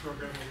REACH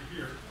program over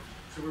here.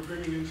 So we're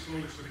bringing in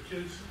slowly. So the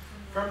kids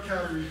from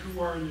Kahnawá who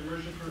are in the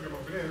immersion program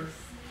over there,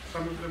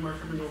 some of them are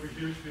coming over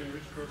here to the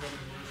enriched program,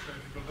 and we're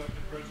trying to build up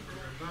the French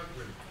program that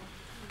way.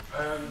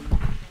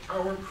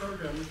 Our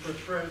program for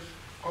French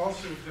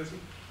also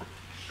doesn't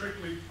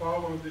strictly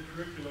follow the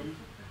curriculum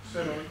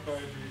set out by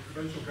the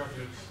provincial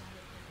governments.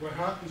 What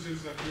happens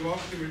is that we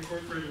also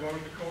incorporate a lot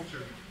of the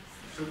culture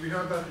So we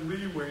have that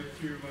leeway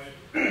to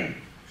like,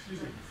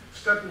 excuse me,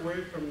 step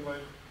away from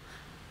like,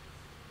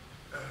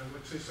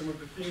 let's say some of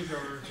the things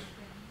are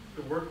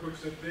the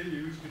workbooks that they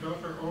use,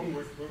 develop our own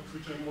workbooks,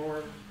 which are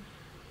more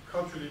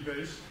culturally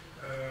based.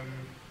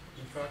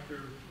 In fact,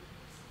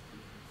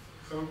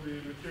 some of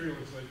the material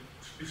is like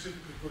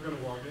specifically for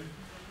Kahnawá.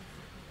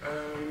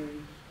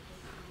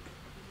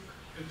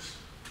 It's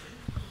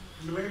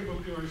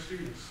relatable to our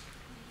students.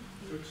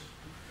 So it's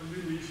a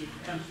little easier to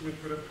teach them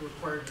and put up to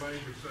acquired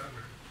language that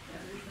way.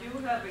 Yeah, we do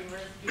have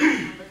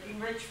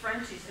enriched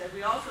French, he said.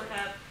 We also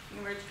have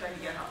enriched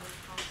Kahnawá.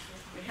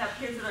 We have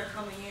kids that are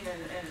coming in and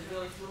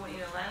really fluent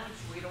in a language.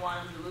 We don't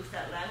want them to lose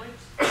that language.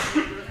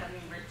 We do have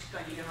enriched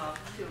Kahnawá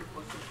too, of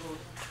course, it goes,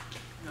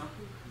 you know,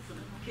 so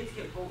the kids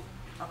can vote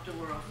up to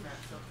where else that.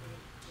 So,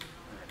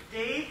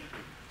 Dave,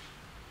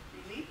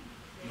 you leave?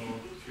 No,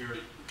 it's here.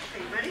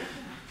 Okay, ready?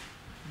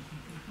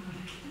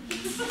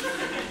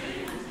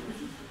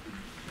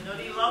 You know,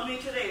 you love me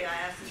today. I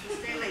asked him to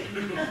stay late.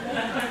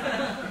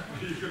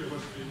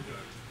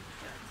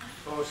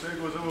 So,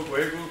 Sego Zogo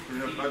Guegu,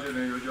 Kurniak Padje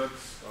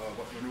Neyojats,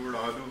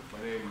 Bakmanuuradu. My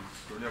name is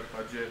Kurniak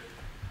Padje.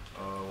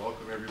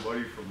 Welcome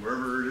everybody from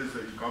wherever it is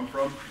that you come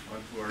from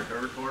onto our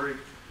territory.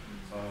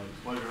 It's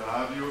a pleasure to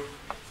have you.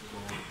 So,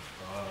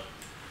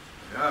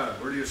 yeah,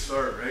 where do you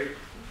start, right?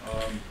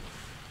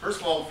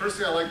 First of all, first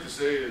thing I'd like to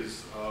say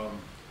is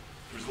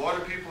there's a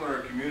lot of people in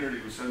our community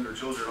who send their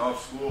children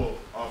off school,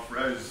 off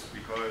res,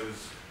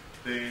 because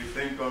they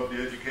think of the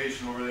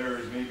education over there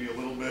as maybe a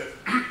little bit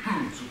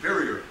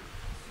superior.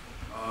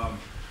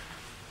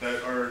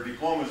 That our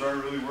diplomas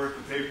aren't really worth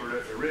the paper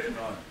that they're written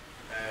on.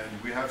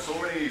 And we have so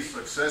many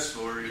success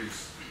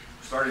stories,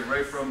 starting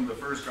right from the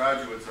first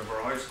graduates of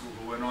our high school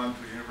who went on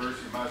to the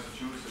University of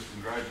Massachusetts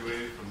and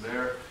graduated from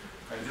there.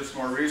 And just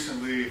more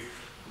recently,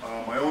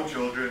 my own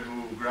children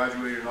who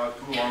graduated not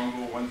too long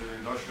ago, one's an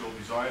industrial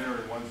designer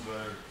and one's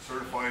a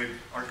certified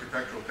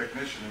architectural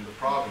technician in the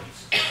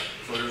province.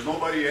 So there's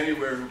nobody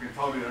anywhere who can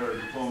tell me that our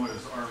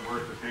diplomas aren't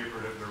worth the paper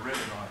that they're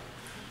written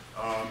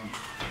on.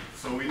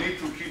 So we need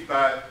to keep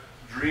that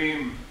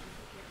dream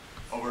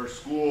of our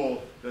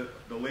school, that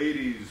the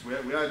ladies, we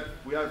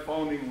had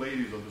founding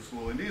ladies of the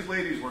school, and these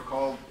ladies were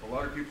called, a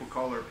lot of people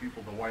call our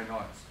people the why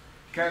nots.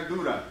 Can't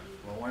do that.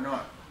 Well, why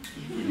not?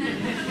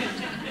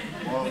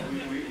 Well,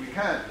 we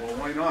can't. Well,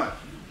 why not?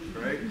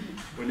 Right?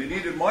 When they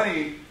needed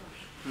money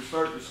to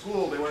start the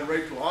school, they went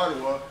right to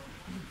Ottawa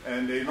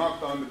and they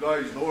knocked on the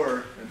guy's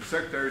door, and the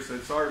secretary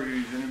said, sorry,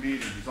 he's in a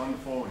meeting, he's on the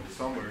phone, he's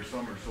somewhere.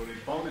 So they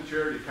found a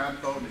chair, they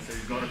camped out, and they said,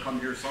 he's got to come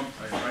here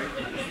sometime, right?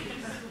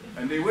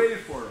 And they waited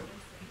for him.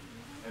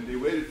 And they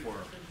waited for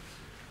him.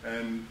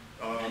 And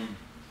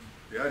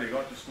yeah, they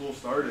got the school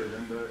started.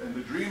 And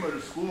the dream of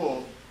the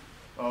school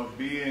of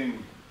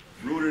being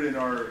rooted in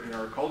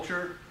our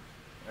culture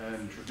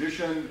and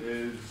tradition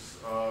is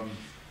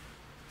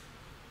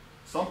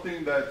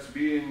something that's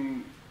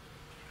being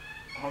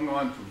hung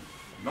on to.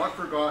 Not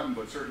forgotten,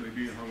 but certainly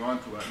being hung on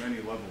to at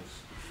many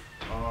levels.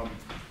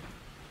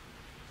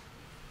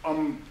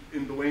 I'm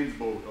in Dwayne's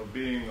boat of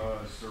being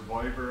a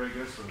survivor, I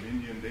guess, of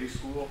Indian day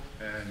school,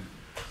 and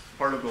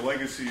part of the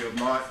legacy of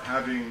not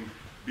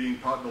being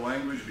taught the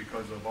language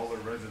because of all the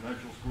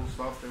residential school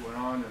stuff that went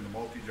on and the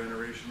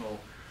multi-generational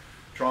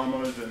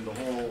traumas and the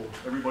whole,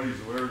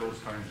 everybody's aware of those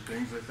kinds of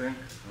things, I think.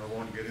 I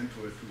won't get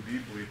into it too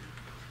deeply.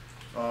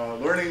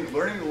 Learning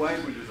the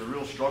language is a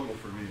real struggle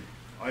for me.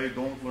 I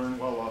don't learn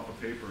well off of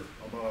paper.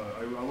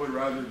 I would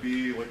rather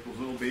be like those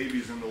little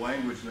babies in the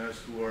language nest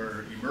who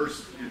are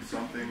immersed in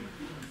something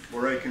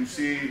where I can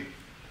see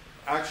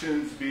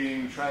actions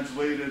being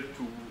translated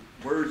to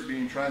words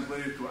being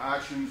translated to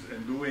actions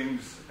and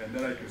doings, and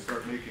then I can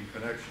start making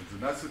connections.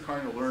 And that's the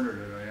kind of learner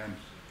that I am.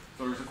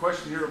 So there's a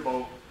question here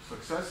about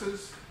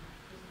successes.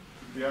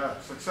 Yeah,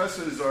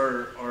 successes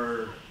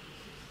are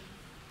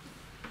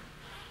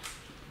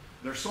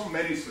there's so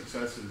many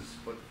successes,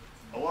 but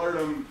a lot of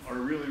them are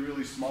really,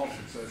 really small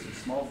successes,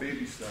 small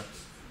baby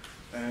steps.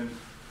 And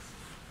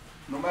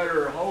no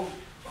matter how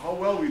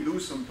well we do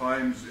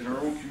sometimes in our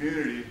own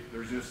community,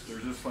 there's this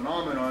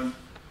phenomenon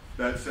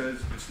that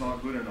says it's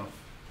not good enough.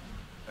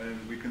 And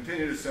we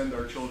continue to send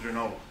our children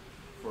out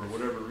for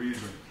whatever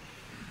reason.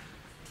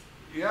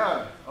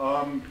 Yeah,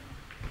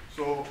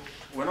 so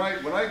when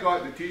I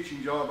got the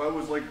teaching job, I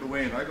was like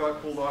Dwayne. I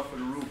got pulled off of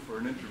the roof for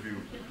an interview.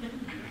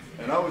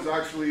 And I was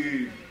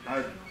actually, I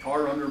had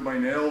tar under my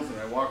nails, and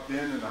I walked in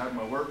and I had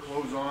my work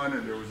clothes on,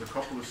 and there was a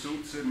couple of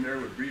suits sitting there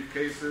with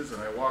briefcases,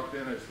 and I walked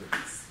in, I said,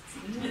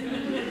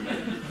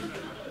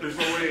 there's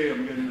no way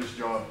I'm getting this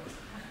job.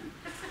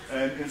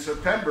 And in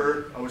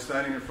September, I was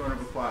standing in front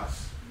of a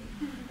class.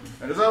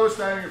 And as I was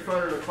standing in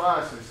front of the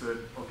class, I said,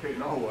 okay,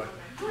 now what?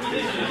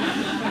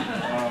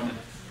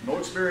 No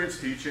experience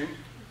teaching,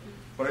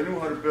 but I knew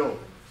how to build.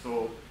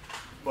 So,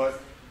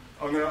 but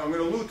I'm gonna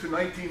allude to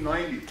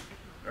 1990,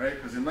 right?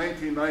 Because in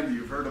 1990,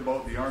 you've heard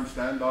about the armed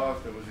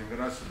standoff that was in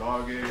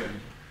Kahnawá, and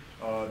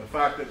the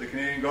fact that the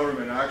Canadian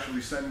government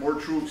actually sent more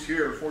troops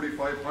here,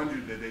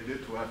 4,500, than they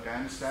did to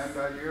Afghanistan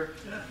that year.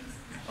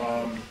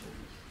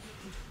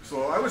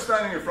 So I was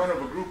standing in front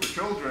of a group of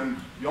children,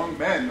 young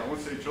men, I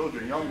won't say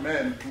children, young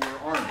men who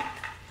were armed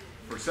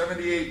for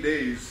 78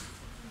 days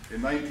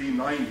in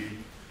 1990.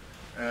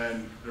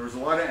 And there was a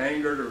lot of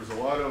anger, there was a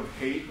lot of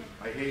hate.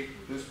 I hate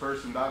this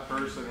person, that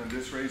person, and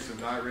this race and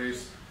that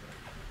race.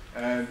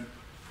 And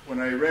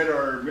when I read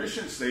our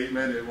mission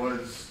statement, it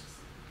was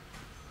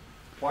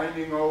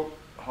finding out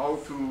how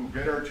to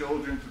get our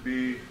children to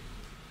be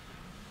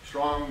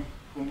strong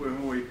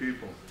Kahnawá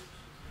people.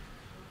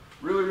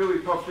 Really,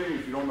 really tough thing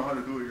if you don't know how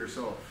to do it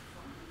yourself,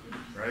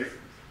 right?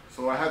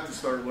 So I had to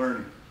start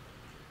learning.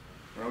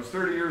 When I was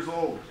 30 years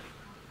old,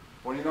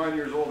 29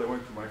 years old, I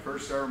went to my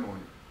first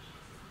ceremony.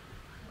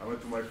 I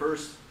went to my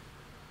first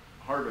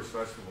harvest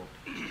festival.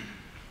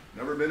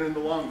 Never been in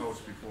the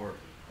longhouse before.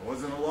 I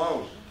wasn't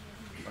allowed.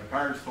 My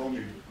parents told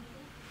me,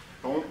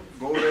 don't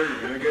go there,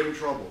 you're going to get in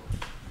trouble.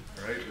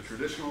 Right? The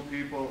traditional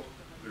people,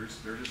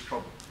 they're just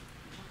trouble.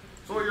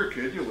 So you're a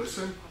kid, you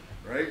listen,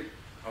 right?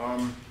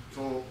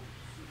 So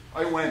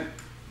I went,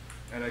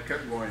 and I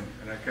kept going,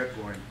 and I kept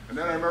going. And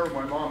then I remember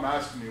my mom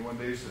asking me one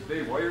day, she said,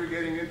 Dave, why are you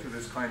getting into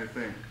this kind of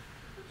thing?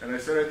 And I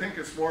said, I think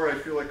it's more I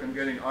feel like I'm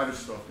getting out of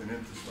stuff than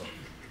into stuff.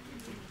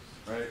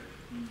 Right?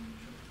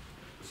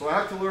 So I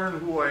have to learn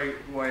who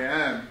I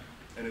am,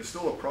 and it's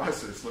still a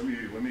process. Let me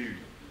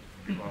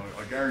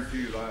I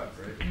guarantee you that,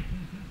 right?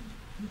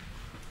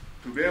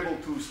 To be able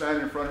to stand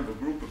in front of a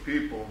group of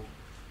people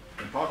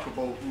and talk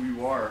about who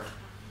you are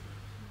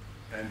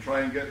and try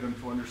and get them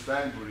to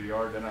understand who they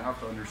are, then I have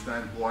to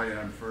understand who I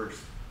am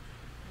first.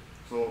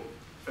 So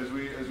as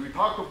we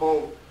talk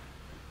about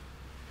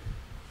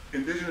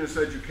Indigenous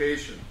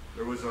education,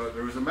 there was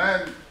a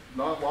man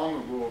not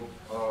long ago,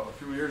 a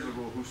few years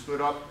ago, who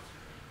stood up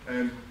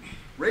and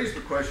raised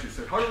the question. He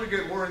said, how do we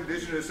get more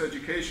Indigenous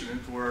education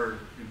into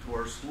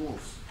our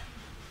schools?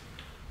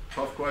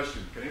 Tough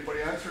question. Can anybody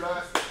answer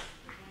that?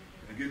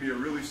 And give me a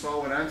really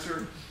solid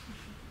answer?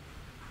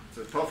 It's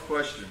a tough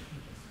question.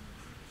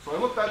 So I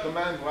looked at the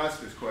man who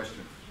asked this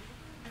question,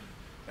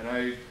 and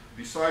I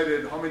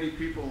decided how many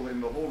people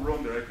in the whole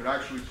room that I could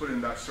actually put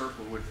in that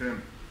circle with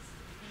him,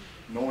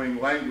 knowing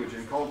language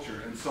and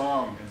culture and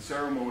song and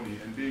ceremony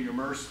and being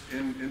immersed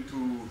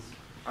into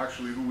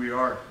actually who we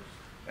are.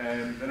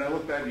 And then I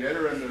looked at the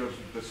other end of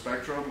the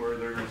spectrum, where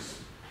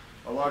there's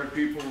a lot of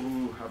people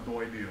who have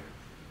no idea.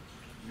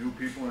 New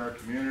people in our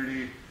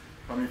community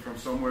coming from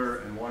somewhere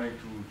and wanting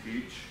to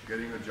teach,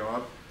 getting a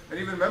job, and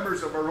even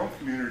members of our own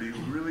community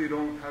who really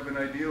don't have an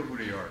idea who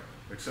they are,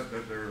 except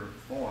that they're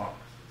Mohawk,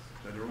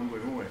 that they're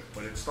Kahnawá.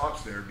 But it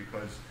stops there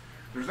because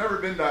there's never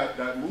been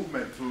that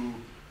movement to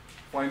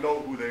find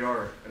out who they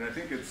are, and I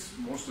think it's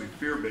mostly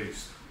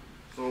fear-based.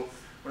 So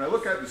when I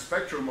look at the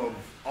spectrum of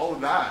all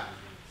of that,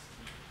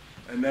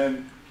 and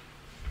then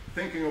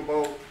thinking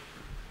about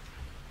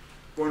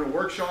going to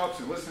workshops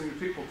and listening to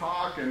people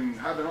talk and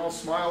having all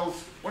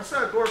smiles, once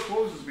that door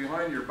closes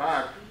behind your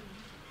back,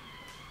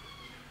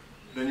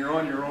 then you're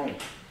on your own.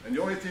 And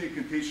the only thing you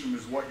can teach them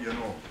is what you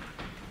know,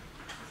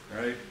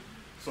 right?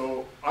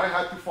 So I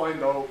had to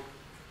find out,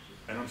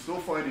 and I'm still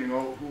finding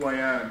out who I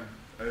am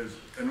as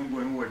an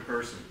Kahnawá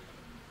person.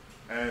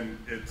 And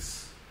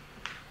it's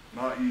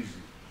not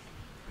easy.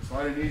 It's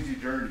not an easy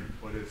journey,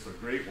 but it's a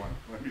great one,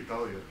 let me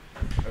tell you.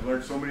 I've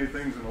learned so many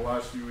things in the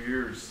last few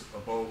years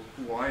about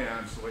who I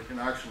am, so I can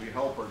actually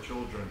help our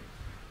children.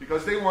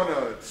 Because they want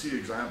to see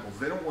examples.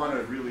 They don't want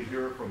to really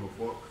hear it from a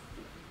book.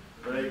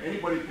 Right?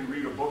 Anybody can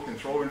read a book and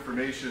throw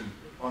information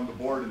on the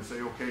board and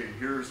say, okay,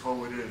 here's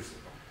how it is.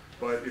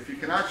 But if you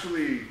can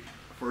actually,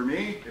 for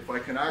me, if I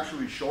can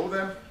actually show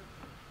them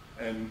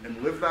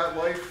and live that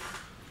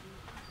life,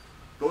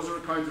 those are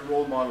the kinds of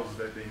role models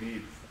that they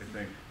need, I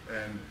think.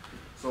 And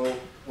so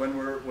when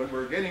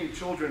we're getting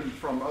children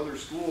from other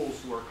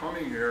schools who are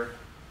coming here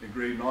in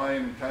grade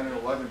 9 and 10 and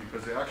 11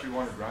 because they actually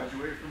want to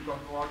graduate from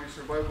Kahnawá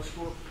Survival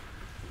School,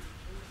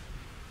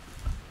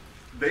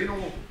 they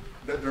know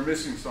that they're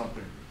missing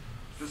something.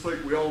 Just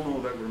like we all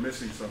know that we're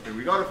missing something.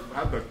 We got to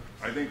have the,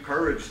 I think,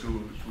 courage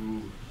to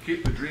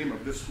keep the dream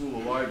of this school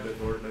alive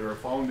that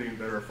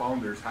our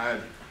founders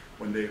had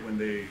when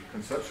they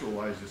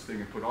conceptualized this thing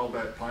and put all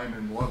that time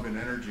and love and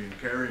energy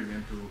and caring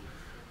into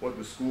what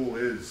the school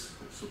is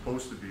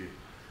supposed to be.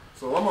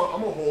 So I'm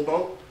a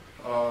holdout.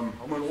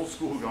 I'm an old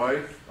school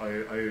guy.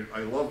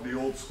 I love the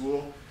old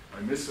school.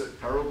 I miss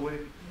it terribly.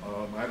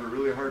 I have a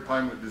really hard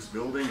time with this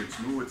building. It's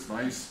new, it's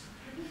nice,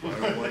 but I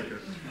don't like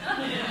it.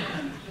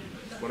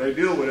 But I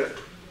deal with it,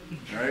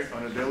 right,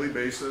 on a daily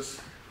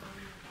basis.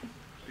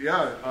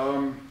 Yeah,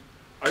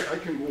 I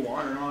can go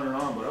on and on and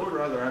on, but I would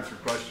rather answer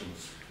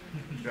questions.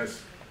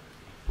 Yes?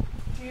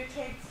 Do you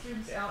take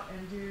students out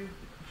and do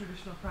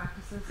traditional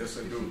practices? Yes,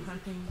 I do.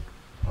 Hunting?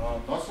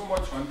 Not so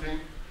much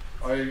hunting.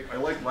 I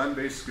like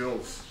land-based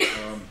skills.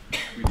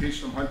 We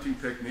teach them hunting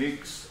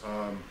techniques,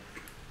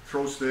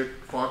 throw stick,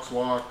 fox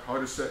walk, how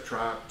to set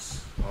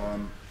traps,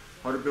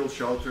 how to build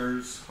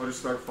shelters, how to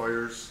start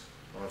fires,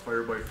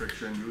 fire by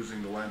friction,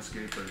 using the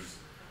landscape as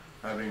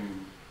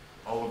having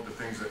all of the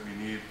things that we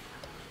need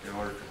in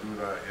order to do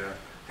that,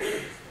 yeah.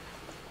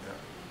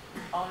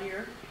 All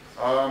year?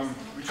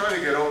 We try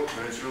to get out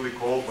when it's really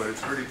cold, but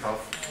it's pretty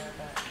tough.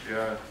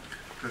 Yeah,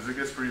 because it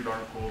gets pretty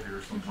darn cold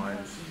here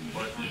sometimes.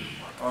 But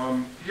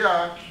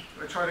yeah,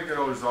 I try to get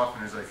out as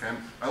often as I can.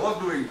 I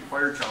love doing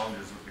fire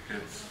challenges with the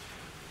kids,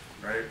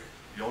 right?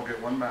 You all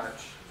get one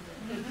match.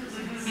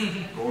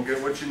 Go and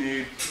get what you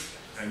need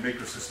and make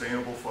a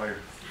sustainable fire,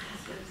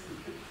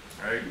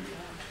 right?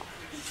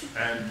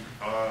 And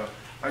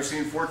I've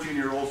seen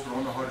 14-year-olds who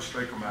don't know how to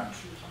strike a match.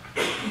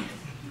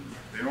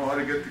 They know how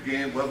to get the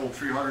game level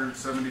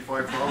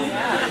 375,000, 7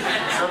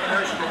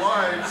 extra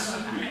lives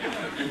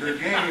in their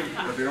game,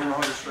 but they don't know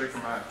how to strike a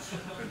match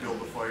and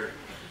build a fire.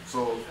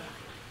 So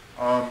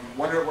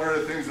one of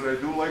the things that I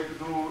do like to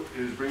do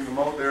is bring them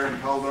out there and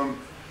tell them,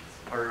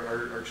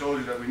 our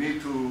children, that we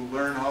need to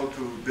learn how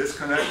to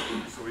disconnect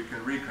so we can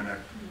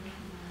reconnect,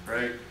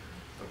 right?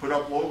 I put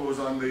up logos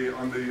on the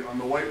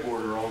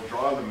whiteboard, or I'll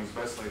draw them as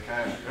best I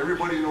can.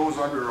 Everybody knows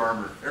Under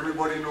Armour.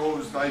 Everybody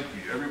knows Nike.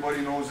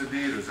 Everybody knows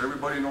Adidas.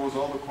 Everybody knows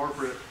all the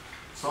corporate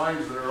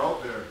signs that are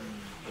out there.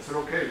 I said,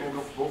 okay,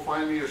 go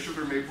find me a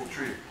sugar maple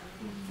tree.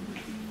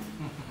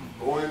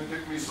 Go and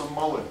pick me some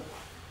mullen.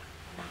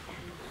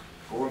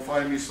 Go and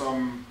find me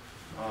some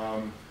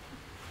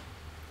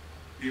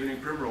evening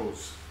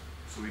primrose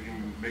so we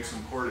can make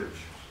some cordage.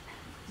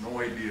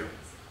 No idea,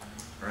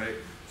 right?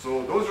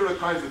 So those are the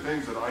kinds of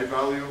things that I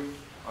value.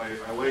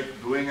 I like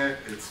doing it.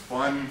 It's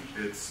fun,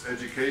 it's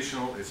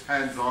educational, it's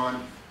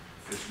hands-on,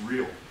 it's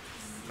real.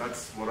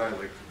 That's what I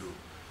like to do.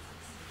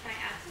 Can I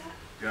add to that?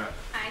 Yeah.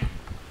 Hi,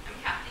 I'm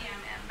Kathy.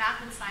 I'm a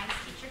math and science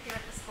teacher here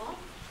at the school.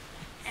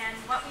 And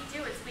what we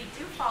do is we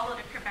do follow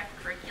the correct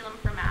curriculum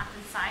for math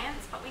and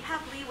science, but we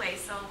have leeway.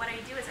 So what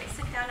I do is I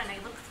sit down and I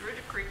look through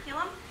the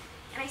curriculum,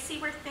 and I see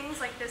where things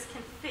like this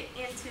can fit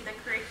into the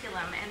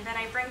curriculum. And then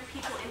I bring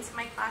people into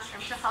my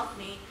classroom to help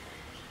me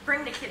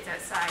bring the kids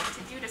outside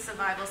to do the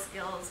survival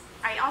skills.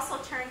 I also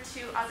turn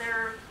to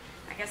other,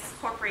 I guess,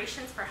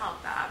 corporations for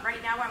help.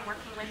 Right now I'm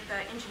working with the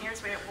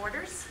Engineers Without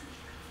Borders,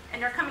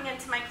 and they're coming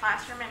into my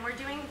classroom and we're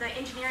doing the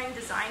engineering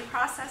design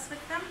process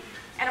with them.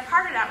 And a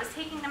part of that was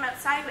taking them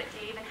outside with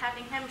Dave and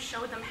having him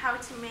show them how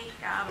to make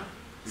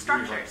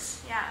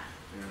structures. Yeah.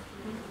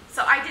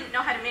 So I didn't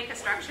know how to make a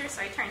structure,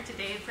 so I turned to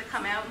Dave to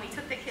come out, and we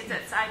took the kids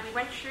outside. We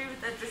went through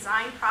the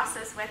design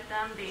process with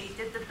them. They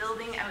did the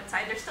building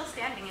outside. They're still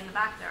standing in the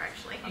back there,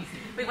 actually.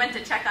 We went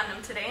to check on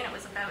them today, and it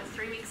was about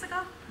 3 weeks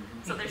ago.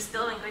 So they're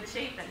still in good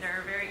shape, and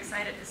they're very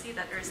excited to see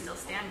that they're still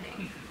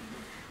standing.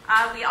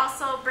 We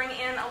also bring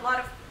in a lot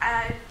of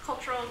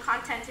cultural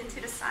content into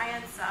the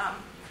science.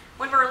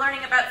 When we were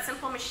learning about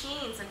simple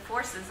machines and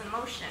forces and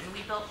motion,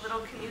 we built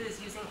little canoes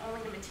using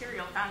only the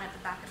material found at the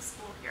back of the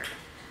school here.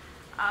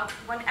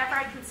 Whenever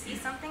I can see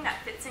something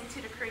that fits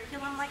into the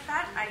curriculum like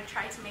that, I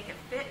try to make it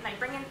fit, and I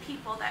bring in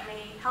people that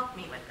may help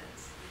me with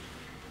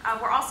it.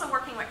 We're also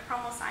working with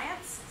Promo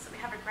Science, so we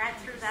have a grant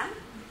through them.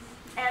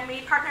 And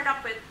we partnered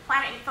up with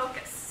Planet in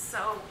Focus.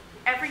 So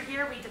every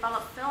year we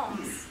develop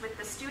films with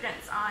the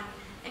students on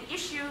an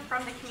issue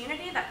from the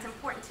community that's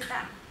important to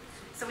them.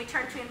 So we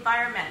turned to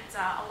environment.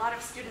 A lot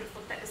of students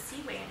looked at the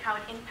seaway and how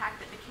it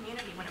impacted the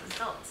community when it was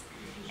built.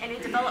 And we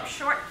developed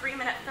short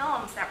 3-minute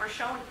films that were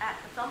shown at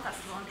the film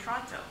festival in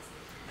Toronto.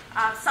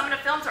 Some of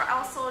the films are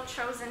also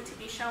chosen to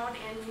be shown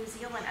in New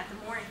Zealand at the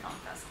Mori Film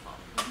Festival.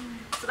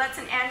 So that's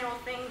an annual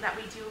thing that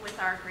we do with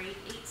our grade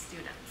 8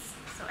 students.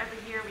 So every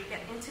year we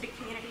get into the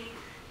community,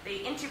 they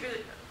interview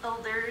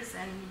elders,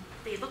 and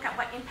they look at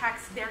what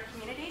impacts their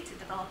community to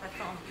develop a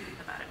film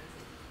about it.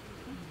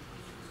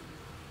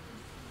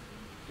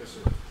 Yes,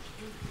 sir.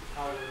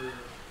 Our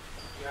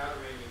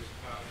gathering is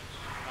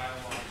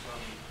dialogues on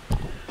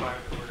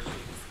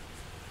biodiversity.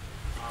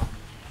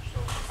 So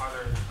are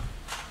there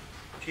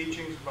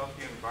teachings about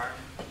the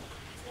environment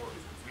or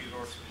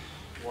resources,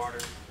 water,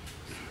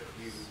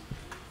 that you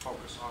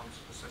focus on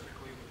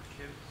specifically with the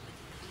kids?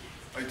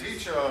 I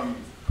teach, I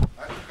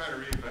had to kind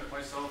of reinvent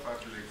myself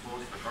after they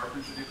closed the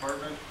carpentry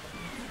department.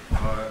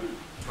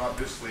 Not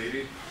this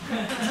lady. All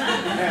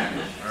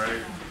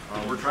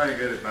right. We're trying to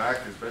get it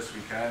back as best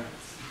we can.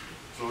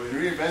 So in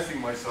reinventing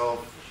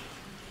myself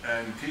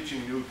and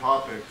teaching new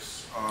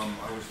topics,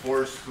 I was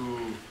forced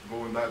to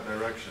go in that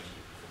direction.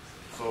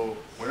 So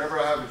whenever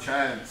I have a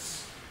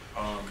chance,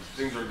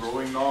 things are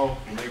growing now.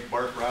 We'll make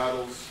bark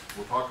rattles.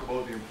 We'll talk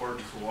about the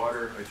importance of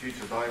water. I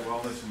teach a diet,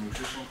 wellness, and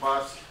nutrition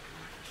class,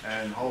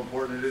 and how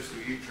important it is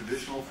to eat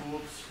traditional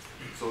foods.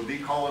 So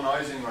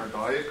decolonizing our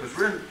diet, because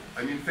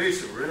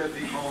face it, we're in a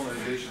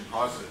decolonization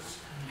process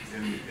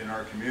in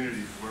our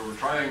communities where we're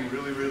trying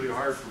really, really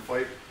hard to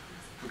fight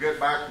to get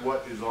back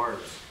what is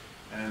ours.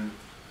 And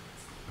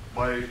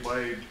by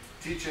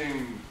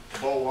teaching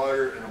about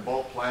water and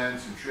about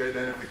plants and tree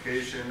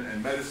identification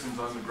and medicines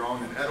on the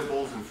ground and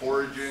edibles and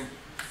foraging,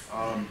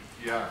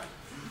 yeah,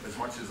 as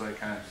much as I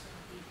can.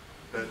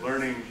 That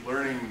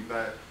learning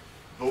that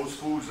those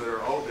foods that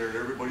are out there that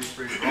everybody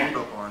sprays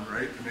Roundup on,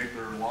 right, to make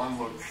their lawn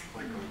look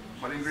like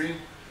a putting green,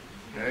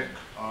 okay,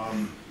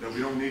 that we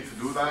don't need to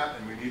do that,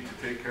 and we need to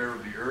take care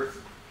of the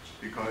earth,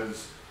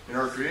 because in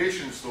our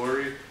creation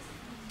story,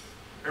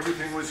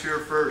 everything was here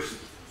first.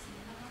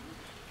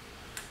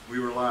 we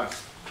were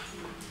last.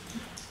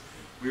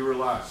 We were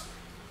last.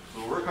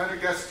 So we're kind of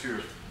guests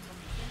here,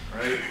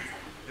 right?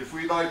 If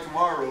we die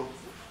tomorrow,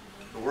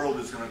 the world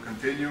is going to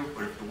continue,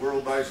 but if the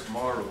world dies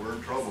tomorrow, we're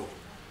in trouble,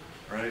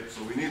 right?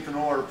 So we need to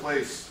know our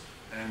place,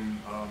 and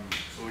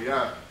so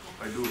yeah,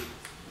 I do.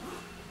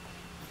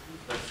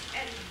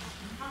 And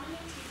how many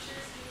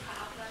teachers do you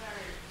have that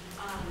are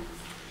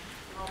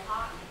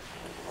Mohawk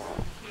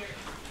here,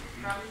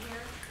 from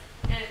here?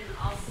 And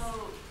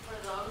also for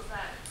those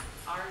that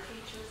are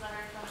teachers that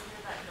are from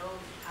here that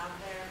don't have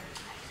their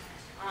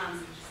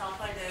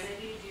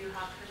self-identity, do you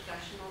have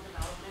professional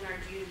development, or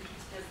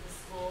does the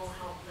school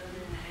help them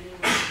in any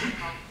way to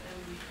help them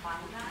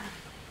find that?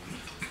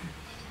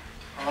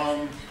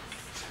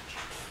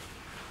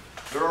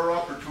 There are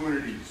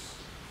opportunities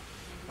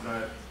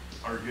that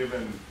are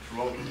given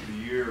throughout the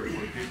year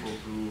for people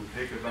to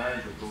take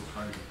advantage of those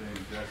kinds of things,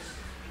 yes.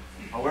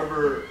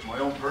 However, my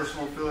own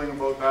personal feeling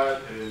about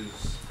that is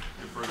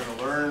if we're going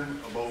to learn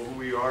about who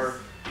we are,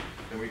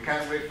 then we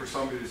can't wait for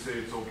somebody to say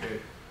it's okay.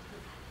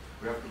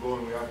 We have to go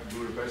and we have to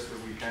do the best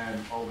that we can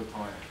all the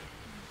time.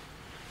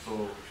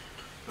 So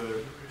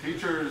the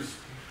teachers,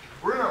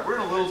 we're in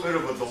a little bit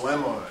of a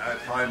dilemma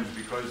at times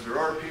because there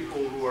are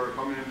people who are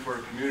coming into our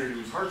community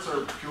whose hearts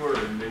are pure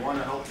and they want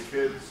to help the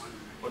kids.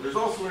 But there's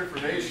also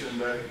information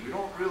that we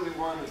don't really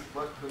want to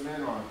let them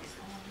in on,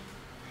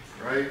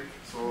 right?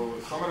 So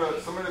some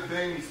of the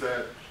things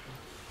that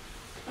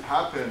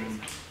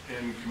happen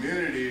in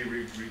community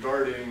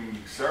regarding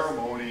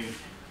ceremony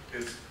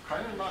is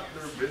kind of not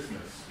their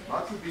business.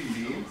 Not to be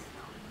mean,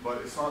 but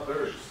it's not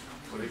theirs,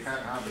 so they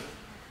can't have it.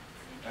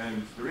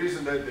 And the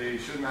reason that they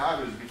shouldn't have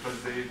it is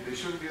because they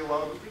shouldn't be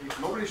allowed.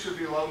 Nobody should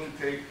be allowed to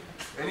take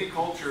any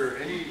culture,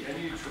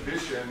 any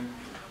tradition,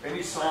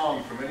 any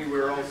song from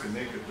anywhere else and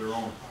make it their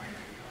own.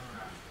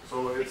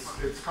 So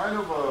it's kind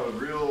of a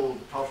real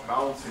tough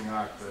balancing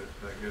act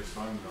that gets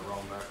done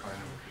around that kind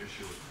of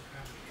issue.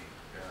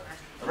 Yeah.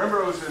 I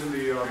remember I was in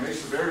the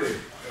Mesa Verde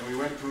and we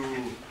went to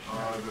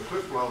the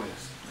cliff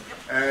dwellings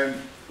and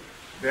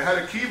they had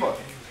a kiva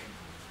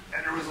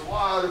and there was a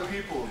lot of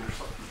people.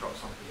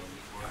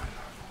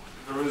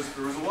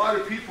 There was a lot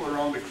of people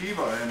around the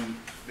kiva and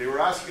they were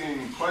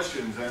asking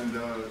questions and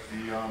the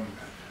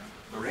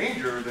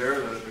ranger there,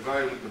 the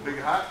guy with the big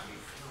hat,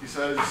 he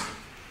says,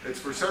 it's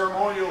for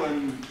ceremonial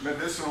and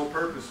medicinal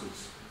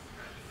purposes.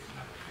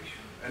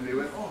 And they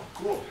went, oh,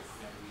 cool.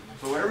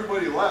 So when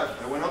everybody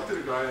left, I went up to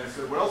the guy and I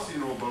said, what else do you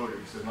know about it?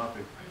 He said,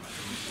 nothing.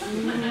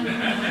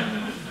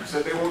 He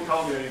said, they won't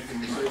tell me anything.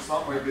 He said, it's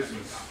not my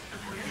business.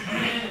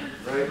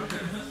 Right?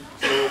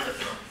 So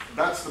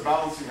that's the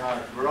balancing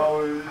act. We're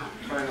always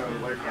trying to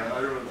like that.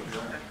 I don't know.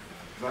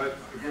 Is that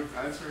a good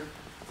answer?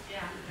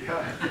 Yeah.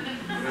 Yeah.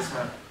 Yes,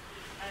 ma'am.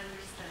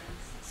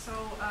 So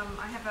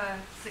I have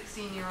a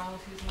 16-year-old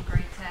who's in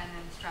grade 10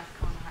 in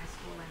Strathcona High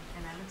School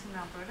in Edmonton,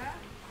 Alberta.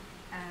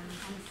 And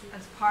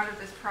as part of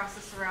this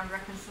process around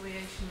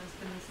reconciliation, there's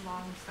been this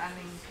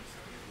long-standing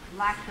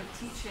lack of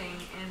teaching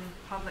in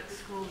public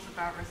schools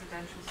about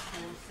residential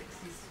schools,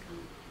 60s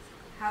schools.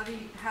 How do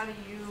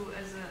you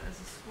as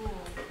a school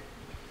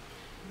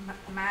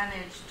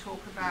manage, talk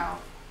about,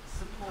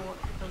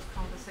 support those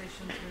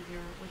conversations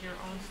with your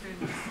own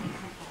students and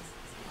people?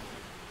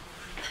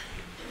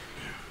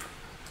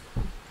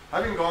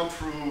 Having gone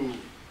through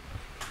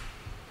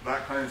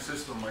that kind of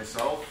system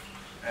myself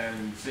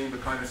and seeing the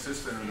kind of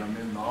system that I'm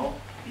in now,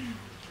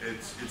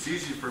 it's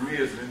easy for me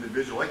as an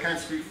individual. I can't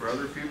speak for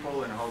other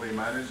people and how they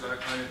manage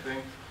that kind of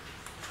thing,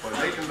 but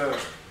making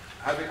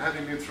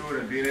having been through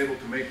it and being able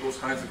to make those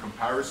kinds of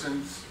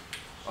comparisons,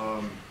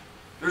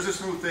 there's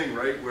this new thing,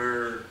 right,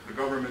 where the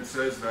government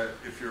says that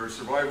if you're a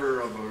survivor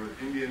of an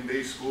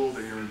Indian-based school,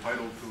 then you're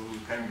entitled to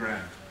 10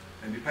 grand.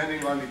 And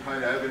depending on the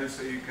kind of evidence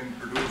that you can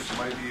produce, you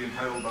might be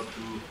entitled up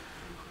to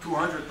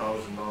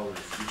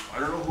 $200,000. I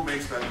don't know who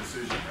makes that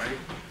decision, right?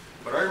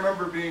 But I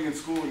remember being in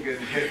school and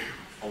getting hit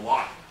a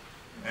lot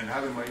and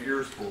having my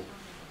ears pulled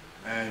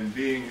and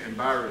being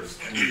embarrassed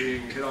and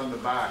being hit on the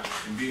back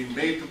and being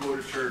made to go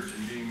to church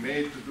and being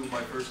made to do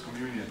my first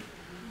communion,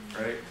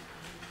 right?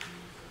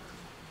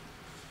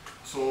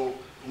 So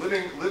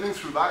living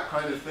through that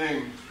kind of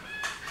thing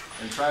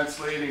and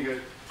translating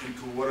it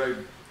into what I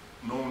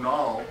know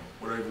now,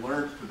 what I've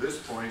learned to this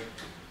point,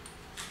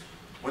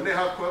 when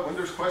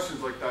there's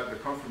questions like that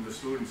come from the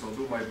students, I'll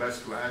do my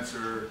best to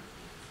answer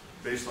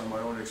based on my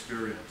own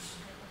experience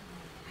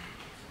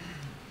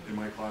in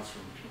my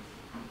classroom.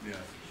 Yeah. Is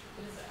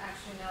it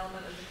actually an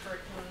element of the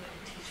curriculum that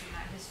you're teaching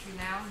that history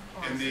now?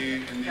 In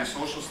the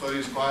social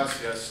studies class,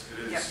 yes,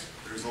 it is. Yep.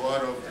 There's a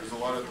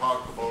lot of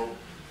talk about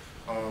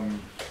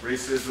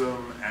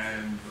racism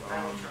and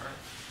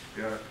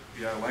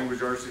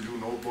language arts. They do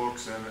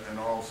notebooks and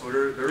all. So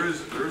there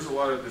is a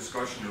lot of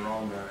discussion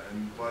around that.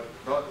 But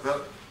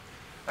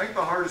I think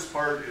the hardest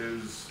part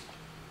is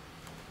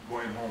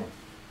going home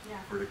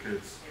for the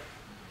kids.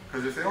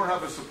 Because if they don't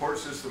have a support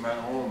system at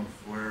home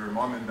where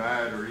mom and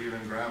dad or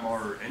even grandma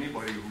or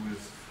anybody who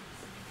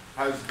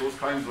has those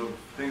kinds of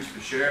things to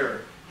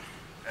share,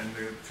 and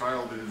the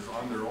child is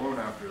on their own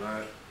after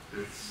that,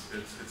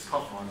 it's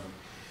tough on them.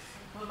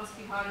 Well, it must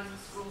be hard as a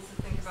school to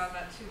think about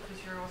that too,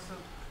 because you're also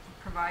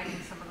providing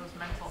some of those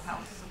mental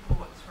health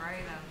supports,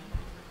 right? And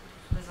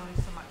there's only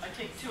so much. I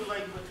think too,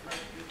 like what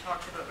you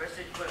talked about,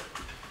 Resident, but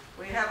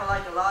we have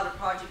like a lot of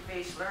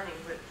project-based learning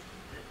with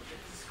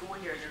the school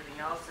here and everything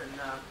else, and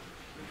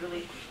we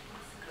really,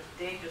 because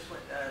Dave just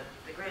went,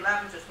 the grade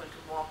 11 just went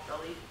to Walk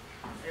Valley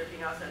and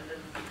everything else, and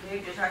then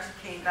Dave just actually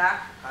came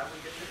back. We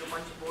just took a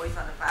bunch of boys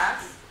on a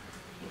pass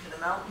into the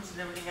mountains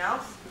and everything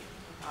else.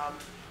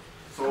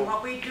 So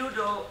what we do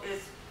though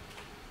is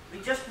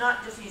we just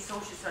not just in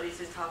social studies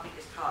this topic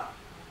is taught,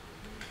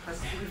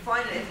 because we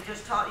find that if you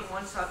just taught in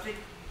one subject,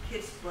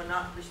 kids will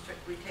not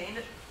retain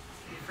it,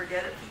 you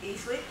forget it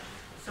easily.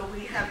 So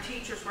we have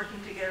teachers working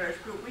together as a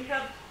group. We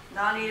have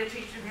non-native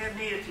teachers, we have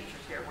native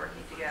teachers here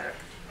working together,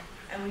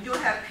 and we do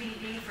have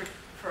PD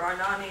for our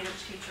non-native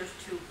teachers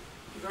to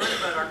learn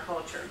about our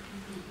culture,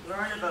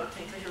 learn about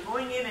things. Because you're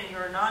going in and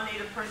you're a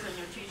non-native person,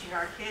 you're teaching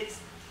our kids,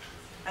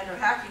 and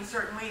they're acting a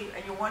certain way,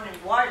 and you're wondering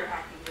why they're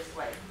acting this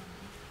way.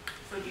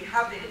 So you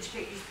have to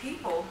educate these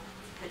people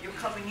that you're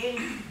coming in,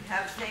 you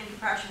have the same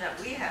compassion that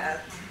we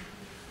have,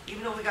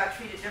 even though we got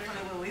treated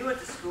differently when we went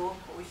to school,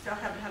 but we still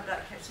have to have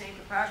that same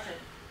compassion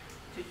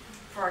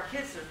for our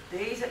kids. There's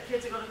days that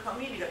kids are going to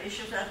come in, you got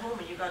issues at home,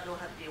 and you got to know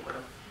how to deal with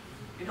them.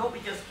 You don't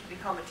just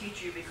become a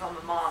teacher, you become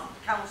a mom,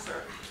 a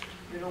counselor,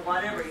 you know,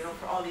 whatever, you know,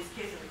 for all these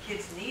kids, and the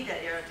kids need that.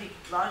 I think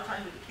a lot of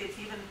times with the kids,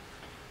 even,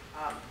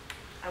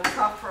 I was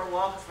off for a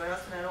while because my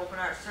husband had open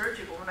heart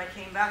surgery, but when I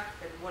came back,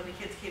 and when the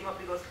kids came up,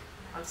 he goes,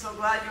 "I'm so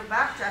glad you're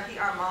back, Jackie,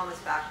 our mom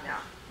is back now."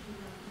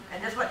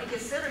 And that's what they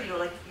consider you,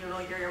 like, you know,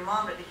 you're your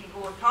mom, that they can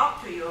go and talk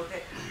to you,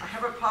 okay, I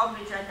have a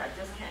problem with Jackie, I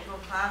just can't go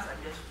to class,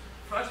 I'm just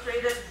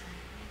frustrated.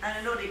 And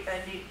I know they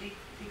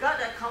got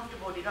that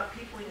comfortable, they got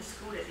people in the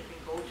school that they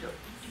can go to.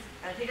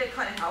 And I think that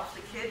kind of helps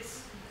the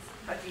kids.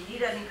 But you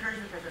need that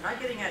encouragement because they're not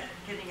getting it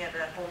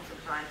at home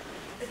sometimes.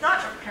 It's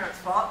not their parents'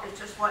 fault, it's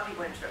just what they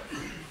went through.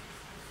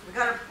 We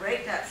got to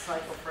break that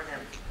cycle for them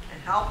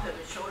and help them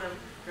and show them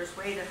there's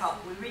way to help.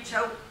 We reach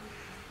out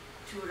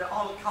to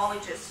all the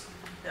colleges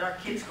that our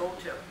kids go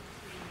to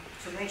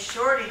make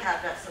sure they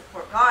have that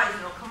support. Guys,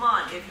 you know, come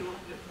on, if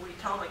we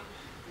tell them, like,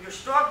 you're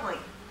struggling,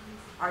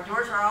 our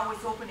doors are always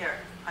open there.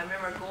 I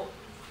remember a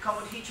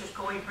couple of teachers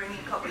going, bringing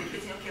a couple of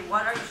kids in, okay,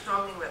 what are you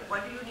struggling with?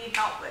 What do you need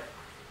help with?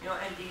 You know,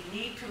 and they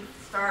need to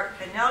start,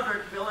 and now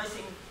they're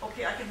realizing,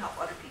 okay, I can help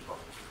other people.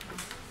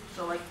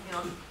 So like, you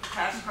know,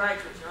 past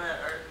graduates, you know,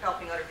 are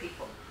helping other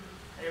people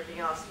and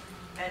everything else.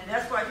 And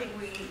that's why I think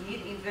we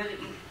need embedded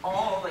in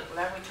all, like,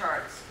 language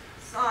arts,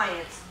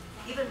 science,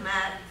 even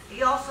math.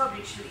 All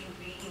subjects should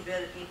be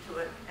embedded into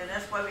it. And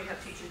that's why we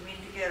have teachers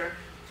meeting together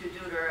to do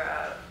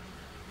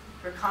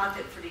their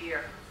content for the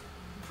year.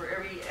 For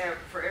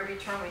every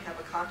term we have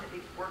a content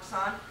it works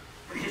on.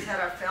 We just had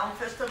our film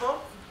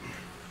festival,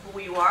 Who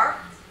You Are,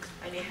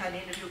 and you had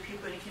to interview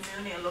people in the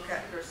community and look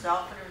at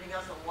yourself and everything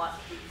else, and what,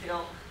 you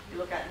know, you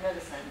look at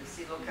medicine,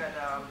 you look at,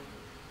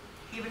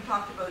 he even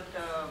talked about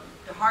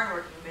the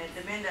hardworking men,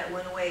 the men that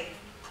went away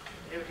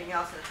and everything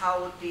else, and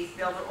how they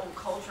build their own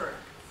culture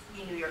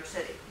in New York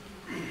City.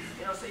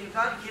 You know, so you've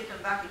got to get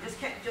them back. You just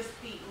can't just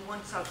be in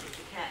one subject.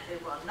 You can't.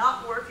 It will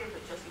not work if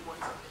it's just in one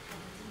subject.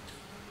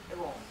 It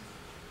won't.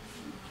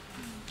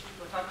 You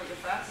want to talk about your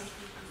facts?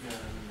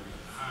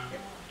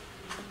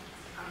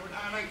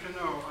 I'd like to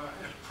know,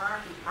 as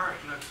part and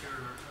parcel of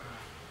your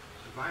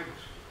survival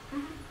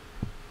school,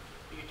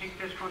 do you think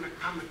there's going to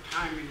come a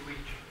time in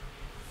which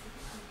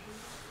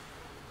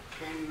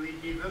can we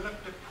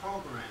develop the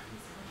program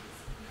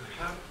to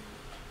help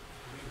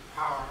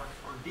empower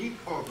or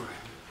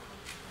deprogram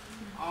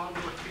all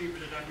those people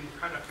that have been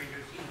cut up in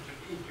this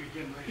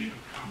intergenerational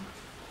trauma?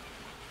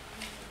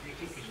 Do you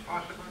think it's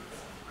possible?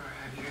 Or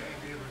have you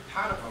ever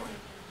thought about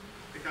it?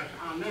 Because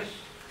unless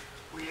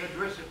we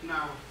address it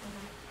now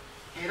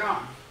head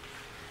on,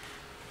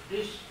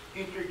 this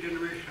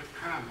intergenerational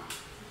trauma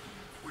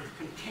will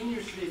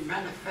continuously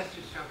manifest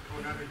itself to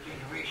another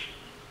generation.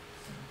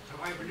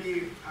 So I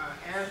believe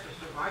as a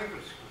survival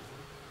school,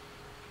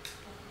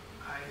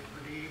 I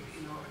believe,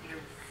 you know,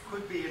 there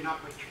could be an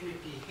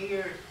opportunity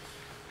here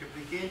to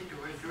begin to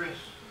address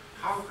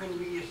how can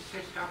we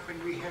assist, how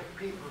can we help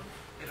people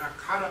that are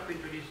caught up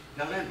into this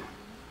dilemma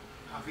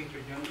of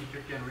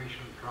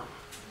intergenerational trauma.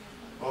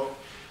 Well,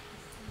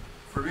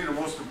 for me, the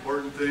most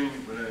important thing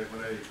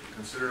when I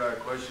consider that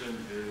question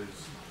is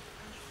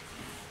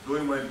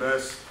doing my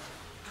best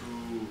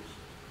to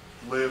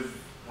live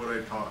what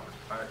I talk.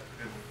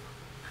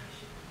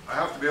 I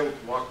have to be able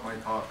to walk my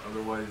talk,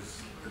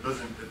 otherwise it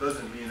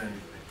doesn't mean anything.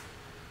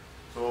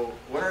 So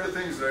one of the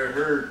things that I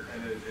heard,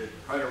 and it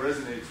kind of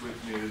resonates with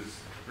me,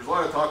 is there's a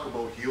lot of talk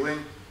about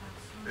healing.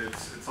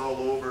 It's all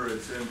over.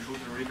 It's in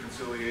Truth and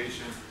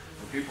Reconciliation,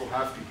 and people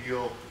have to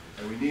heal,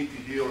 and we need to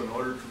heal in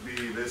order to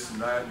be this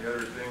and that and the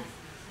other thing.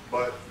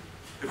 But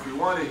if we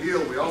want to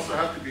heal, we also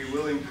have to be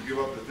willing to give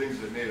up the things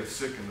that made us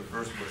sick in the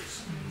first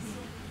place,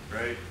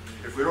 right?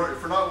 If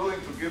we're not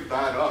willing to give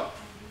that up,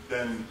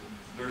 then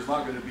there's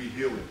not going to be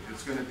healing.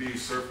 It's going to be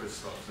surface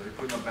stuff. So you're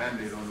putting a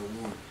Band-Aid on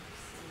a wound.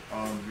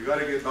 We got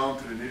to get down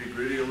to the nitty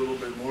gritty a little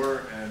bit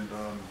more and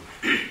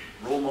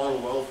role model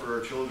well for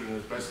our children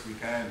as best we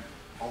can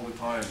all the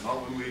time,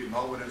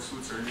 not when it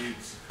suits our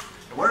needs.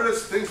 And one of the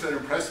things that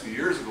impressed me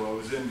years ago, I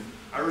was in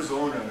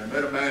Arizona and I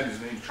met a man,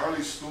 his name's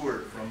Charlie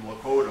Stewart from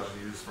Lakota.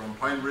 He's from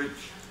Pine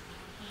Ridge.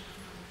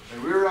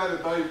 And we were at a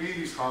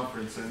diabetes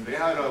conference and we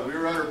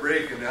were at a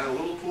break and they had a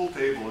little pool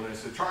table and I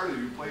said, Charlie,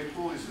 you play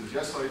pool? He says,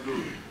 yes, I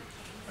do.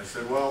 I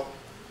said, well,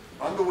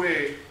 on the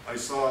way, I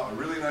saw a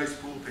really nice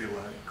pool table.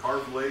 It had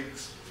carved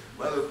legs,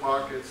 leather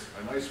pockets,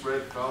 a nice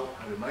red felt,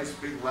 had a nice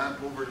big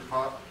lamp over the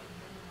top,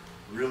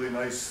 really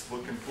nice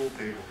looking pool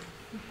table.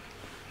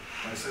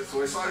 I said,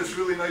 so I saw this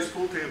really nice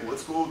pool table,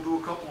 let's go do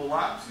a couple of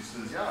laps. He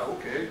says, yeah,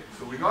 okay.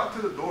 So we got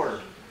to the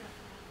door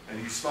and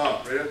he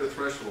stopped right at the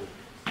threshold.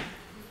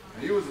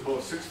 And he was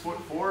about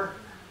 6'4",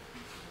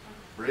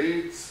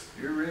 braids,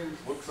 earrings,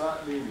 looks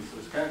at me and he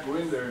says, can't go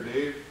in there,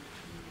 Dave.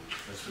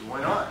 I said,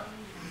 why not?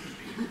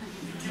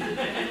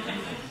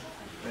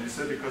 And he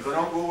said, because I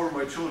don't go where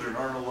my children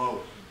aren't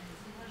allowed.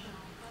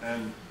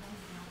 And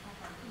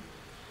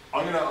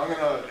I'm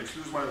gonna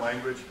excuse my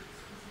language.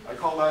 I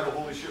call that a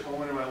holy shit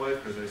moment in my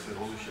life because I said,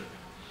 holy shit.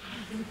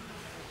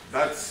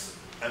 That's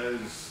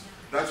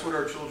what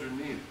our children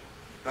need.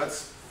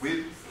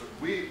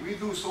 We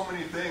do so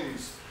many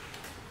things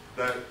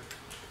that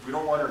we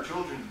don't want our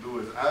children to do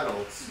as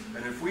adults.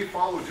 And if we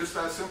follow just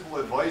that simple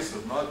advice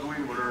of not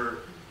doing what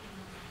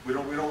we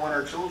don't want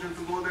our children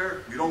to go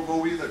there, we don't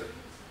go either.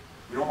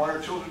 We don't want our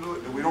children to do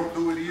it, then we don't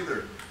do it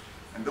either.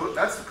 And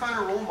that's the kind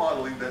of role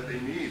modeling that they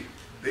need.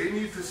 They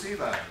need to see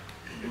that,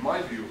 in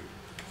my view.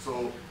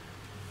 So,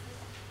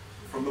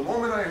 from the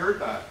moment I heard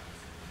that,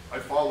 I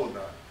followed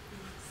that.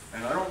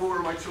 And I don't go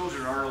where my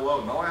children aren't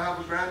allowed. Now I have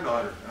a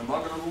granddaughter, and I'm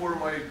not going to go where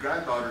my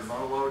granddaughter's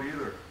not allowed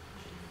either.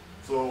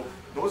 So,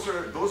 those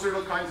are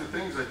the kinds of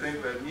things I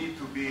think that need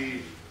to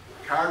be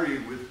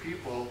carried with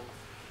people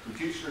to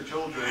teach their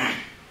children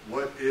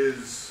what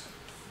is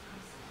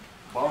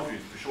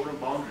boundaries, to show them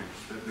boundaries,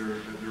 that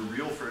they're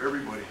real for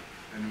everybody.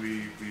 And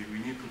we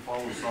need to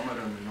follow some of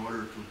them in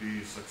order to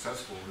be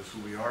successful as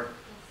who we are.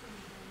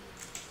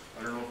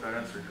 I don't know if that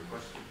answered your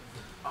question.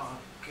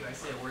 Could I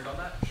say a word on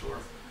that? Sure.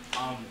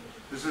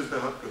 This is the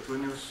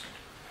Petunius.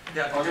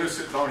 Yeah, I'm going to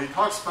sit down. He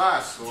talks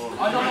fast, so... Oh, no,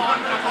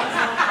 I'm going to talk.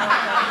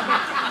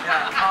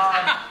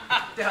 Yeah,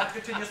 Tehat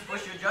Petunius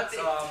Bushujats,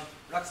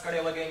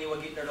 Rakskarelagay ni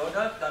Wagit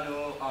Naroda,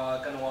 Tanu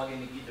Kahnawá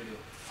ni Gidadu.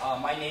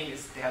 My name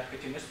is Tehat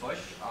Petunius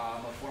Bush.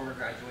 I'm a former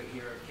graduate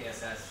here at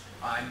KSS.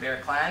 I'm Bear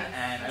Clan,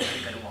 and I live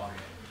in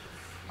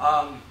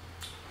Kahnawá.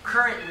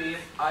 Currently,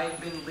 I've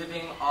been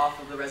living off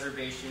of the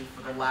reservation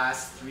for the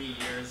last 3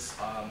 years,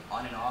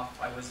 on and off.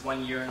 I was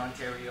 1 year in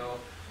Ontario,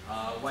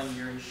 1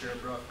 year in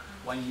Sherbrooke,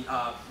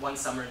 one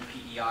summer in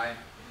PEI.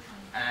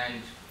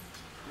 And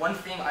one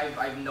thing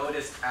I've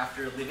noticed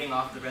after living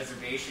off the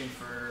reservation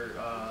for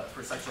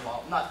such a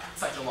long, not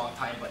such a long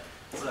time, but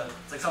it's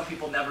like some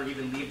people never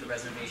even leave the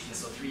reservation,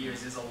 so 3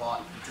 years is a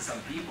lot to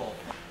some people.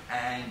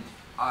 And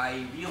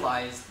I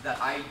realized that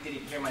I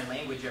didn't hear my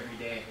language every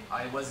day.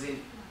 I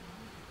wasn't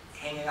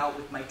hanging out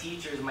with my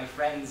teachers, my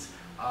friends.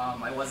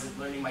 I wasn't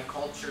learning my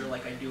culture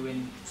like I do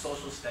in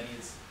social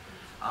studies.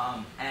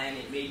 And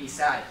it made me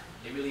sad.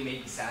 It really made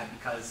me sad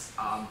because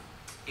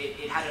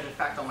it had an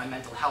effect on my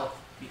mental health.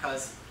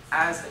 Because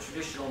as a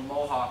traditional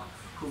Mohawk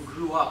who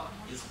grew up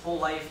his whole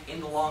life in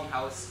the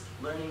longhouse,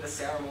 learning the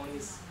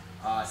ceremonies,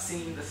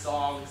 singing the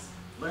songs,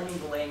 learning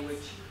the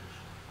language,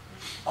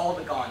 all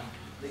but gone.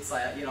 It's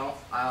like, you know,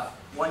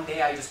 one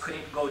day I just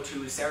couldn't go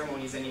to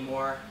ceremonies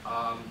anymore.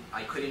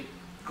 I couldn't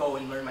go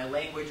and learn my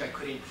language. I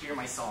couldn't hear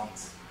my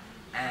songs.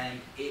 And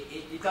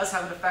it does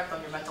have an effect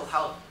on your mental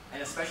health,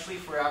 and especially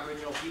for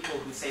Aboriginal people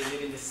who say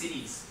live in the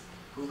cities,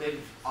 who live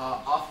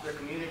off their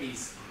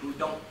communities, who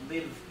don't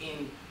live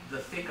in the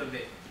thick of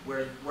it,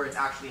 where it's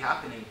actually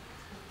happening.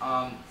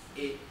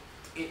 It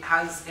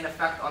has an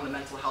effect on the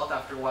mental health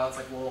after a while. It's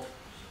like, well,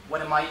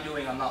 what am I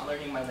doing? I'm not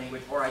learning my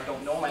language, or I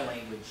don't know my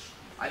language.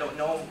 I don't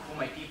know who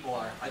my people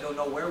are. I don't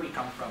know where we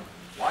come from.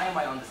 Why am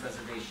I on this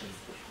reservation?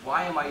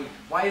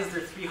 Why is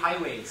there 3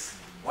 highways?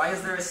 Why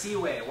is there a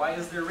seaway? Why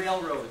is there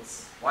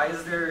railroads? Why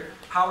is there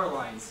power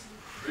lines?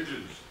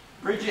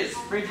 Bridges,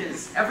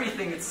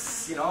 everything.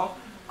 It's, you know,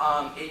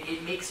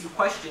 it makes you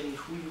question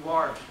who you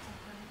are.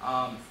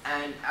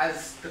 And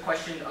as the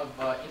question of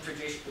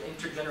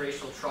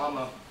intergenerational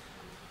trauma,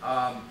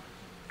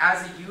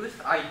 as a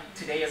youth,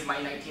 today is my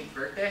 19th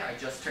birthday. I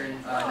just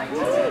turned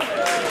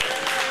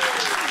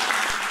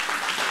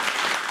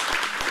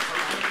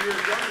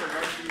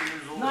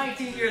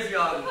 19 years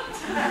young.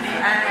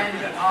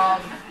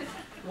 And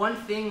one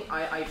thing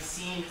I've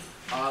seen,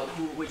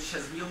 which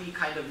has really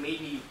kind of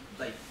made me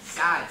like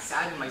sad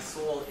in my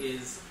soul,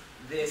 is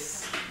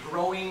this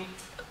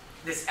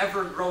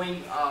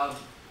ever-growing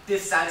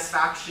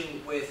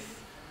dissatisfaction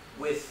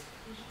with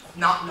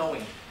not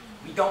knowing.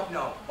 We don't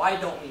know. Why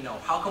don't we know?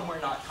 How come we're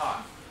not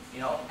taught?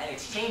 You know, and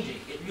it's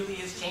changing. It really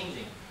is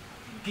changing.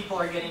 People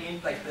are getting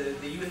in, like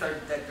the youth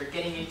they're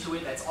getting into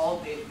it. That's all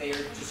they're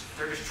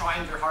just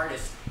trying their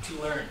hardest to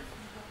learn.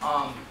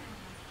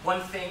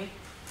 One thing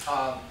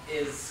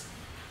is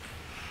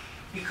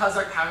because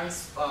our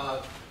parents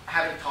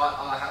weren't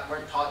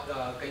taught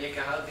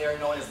Ganyakaha, they're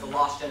known as the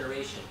lost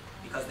generation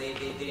because they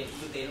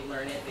didn't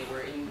learn it. They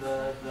were in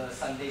the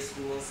Sunday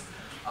schools,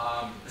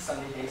 the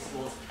Sunday day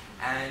schools,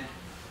 and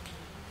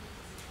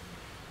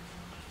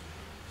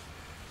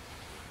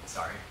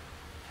sorry.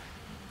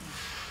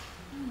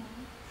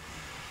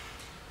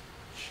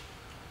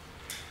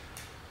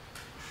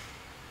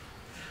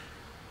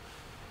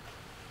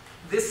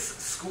 This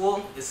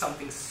school is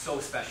something so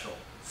special,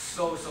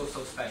 so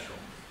special,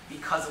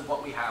 because of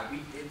what we have.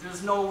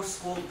 There's no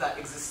school that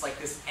exists like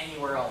this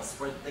anywhere else.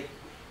 We're the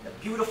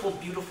beautiful,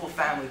 beautiful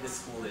family this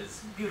school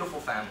is,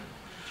 beautiful family.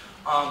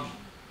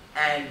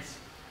 And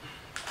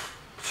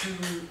to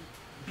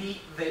beat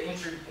the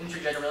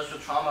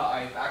intergenerational trauma,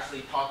 I've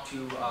actually talked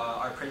to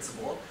our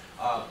principal,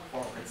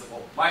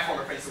 my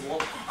former principal,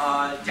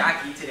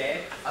 Jackie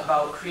today,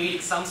 about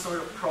creating some sort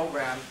of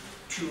program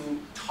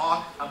to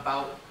talk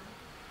about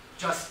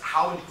just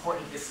how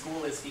important this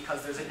school is,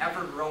 because there's an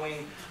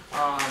ever-growing,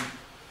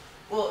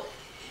 well,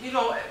 you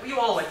know, we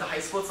all like the high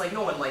school. It's like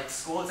no one likes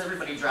school. It's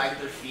everybody dragging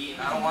their feet,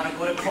 and I don't want to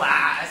go to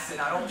class, and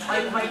I don't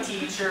like my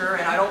teacher,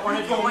 and I don't want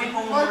to do my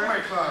homework. I like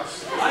my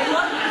class. I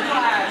love my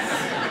class.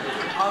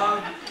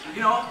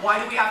 You know,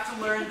 why do we have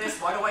to learn this?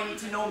 Why do I need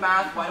to know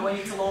math? Why do I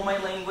need to know my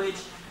language?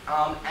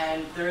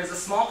 And there is a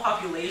small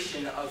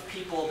population of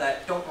people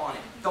that don't want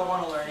it, don't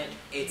want to learn it.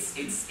 It's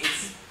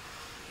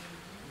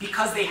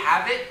because they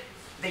have it.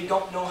 They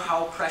don't know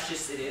how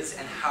precious it is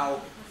and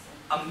how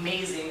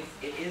amazing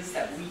it is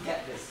that we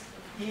get this.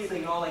 You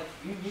know, like,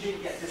 you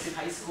didn't get this in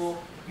high school.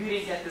 You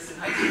didn't get this in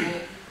high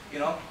school. You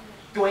know,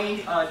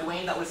 Dwayne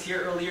that was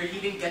here earlier,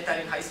 he didn't get that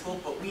in high school,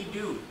 but we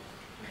do.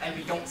 And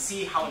we don't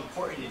see how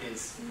important it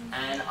is.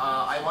 And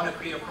I want to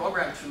create a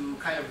program to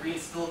kind of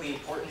reinstill the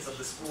importance of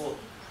the school,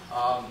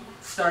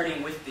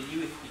 starting with the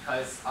youth,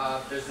 because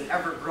there's an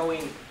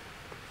ever-growing,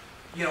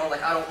 you know,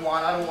 like, I don't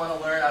want to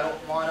learn, I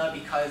don't want to,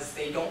 because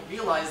they don't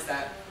realize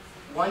that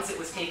once it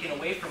was taken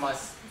away from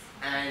us,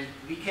 and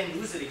we can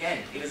lose it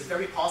again. It is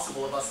very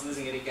possible of us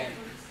losing it again.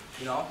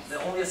 You know,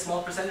 only a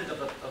small percentage of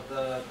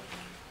the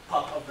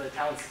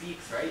town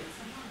speaks, right?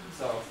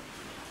 So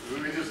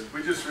we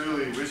just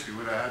really wish we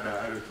would have had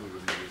that attitude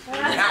with you.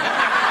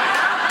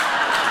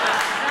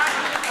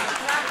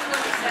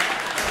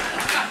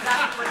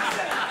 That's what he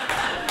said.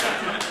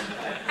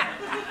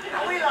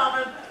 We love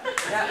him.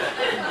 Yeah.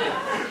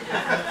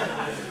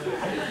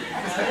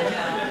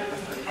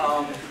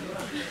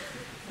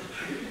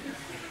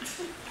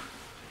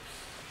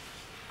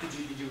 Did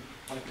you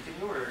want to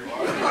continue, or?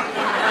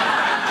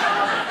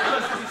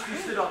 You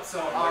stood up,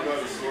 so. I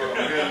got a sore.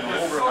 Again,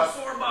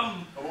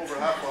 I'm over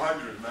half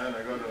 100, man.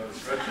 I got a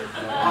stretcher.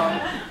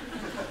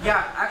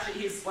 Yeah, actually,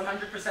 he's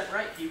 100%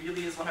 right. He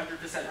really is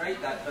 100% right.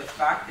 That the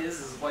fact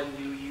is when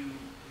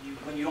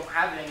when you don't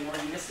have it anymore,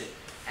 you miss it.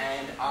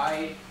 And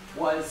I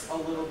was a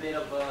little bit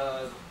of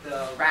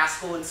the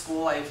rascal in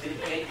school. I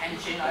didn't pay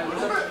attention. I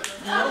was a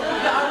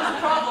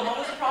problem. I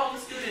was a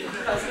problem student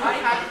because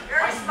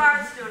You're a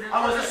smart student.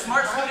 I was a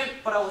smart student,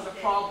 but I was a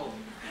problem.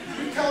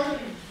 Can you tell me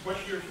what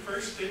your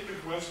first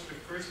statement was the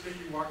first day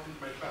you walked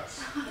into my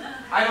class?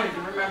 I don't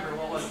even remember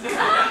what was it.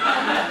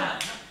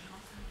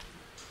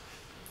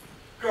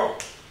 Go.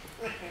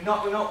 No,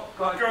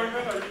 go ahead. Go,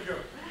 no, you go.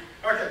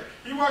 Okay,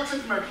 he walks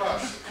into my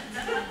class,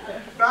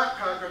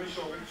 backpack on his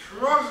shoulder,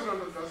 throws it on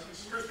the desk, and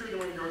first thing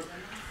when he goes,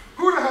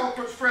 "Who the hell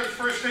puts French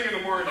first thing in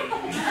the morning?"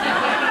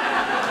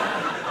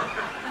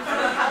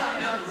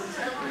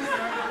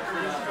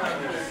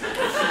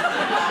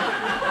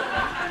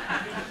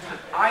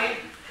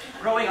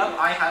 Growing up,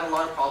 I had a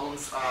lot of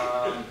problems.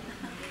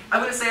 I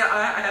wouldn't say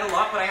I had a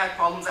lot, but I had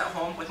problems at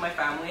home with my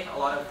family. A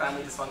lot of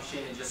family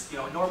dysfunction and just, you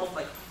know, normal,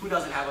 like, who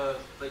doesn't have a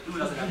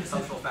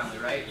dysfunctional family,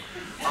 right?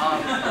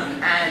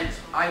 And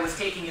I was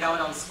taking it out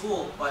on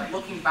school, but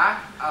looking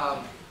back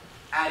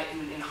at it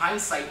in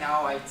hindsight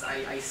now,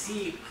 I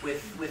see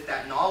with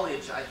that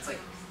knowledge, it's like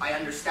I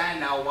understand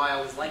now why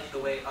I was like the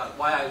way,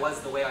 why I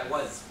was the way I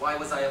was. Why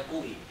was I a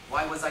bully?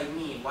 Why was I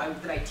mean? Why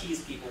did I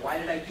tease people? Why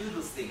did I do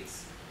those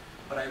things?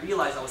 But I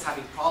realized I was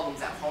having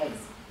problems at home.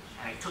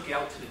 And I took it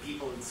out to the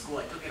people in school.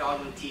 I took it out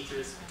on the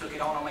teachers. I took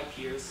it out on my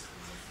peers.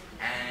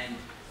 And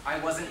I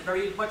wasn't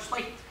very much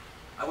liked.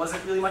 I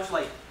wasn't really much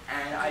liked.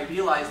 And I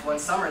realized one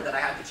summer that I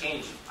had to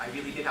change. I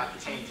really did have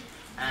to change.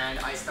 And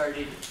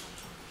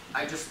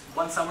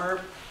one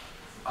summer,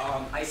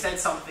 I said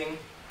something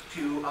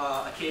to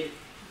a kid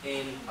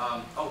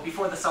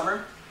before the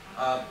summer,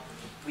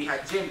 we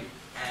had gym.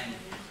 And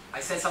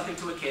I said something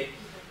to a kid.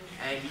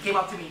 And he came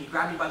up to me, he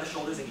grabbed me by the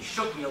shoulders, and he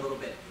shook me a little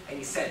bit. And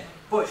he said,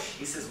 "Bush,"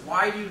 he says,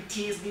 "why do you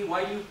tease me?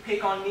 Why do you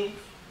pick on me?"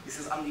 He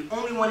says, "I'm the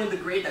only one in the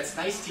grade that's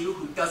nice to you,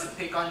 who doesn't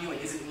pick on you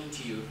and isn't mean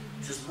to you."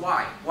 He says,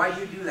 "Why? Why do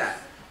you do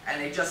that?" And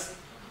it just,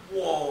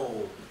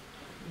 whoa,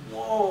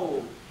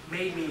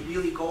 made me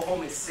really go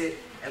home and sit.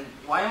 And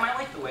why am I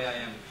like the way I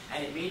am?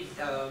 And it made,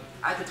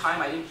 at the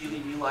time, I didn't really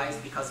realize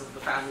because of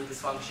the family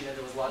dysfunction and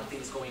there was a lot of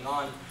things going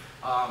on.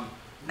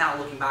 Now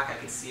looking back, I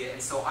can see it,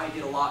 and so I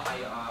did a lot.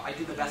 I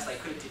did the best I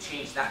could to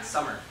change that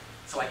summer.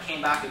 So I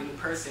came back a new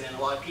person, and a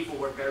lot of people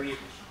were very,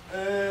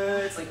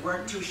 it's like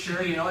weren't too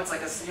sure, you know. It's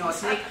like a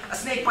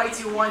snake bites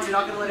you once, you're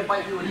not gonna let it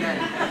bite you again.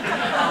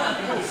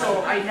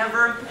 So I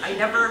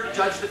never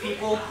judged the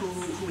people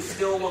who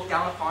still looked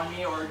down upon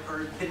me or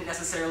didn't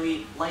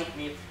necessarily like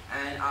me.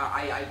 And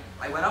I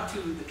went up to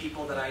the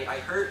people that I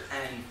hurt,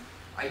 and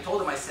I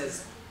told them, I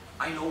says,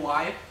 I know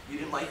why you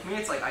didn't like me.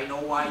 It's like, I know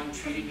why you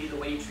treated me the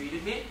way you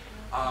treated me.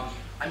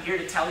 I'm here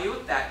to tell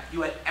you that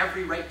you had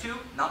every right to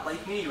not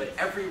like me. You had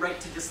every right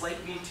to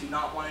dislike me, to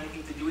not want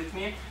anything to do with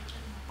me.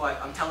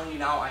 But I'm telling you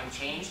now, I'm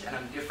changed and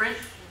I'm different.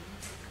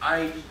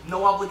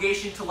 No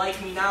obligation to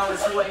like me now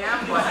is who I am,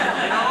 but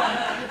you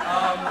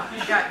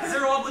know, yeah,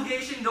 zero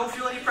obligation, don't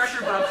feel any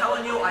pressure, but I'm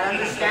telling you, I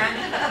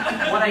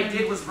understand what I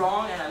did was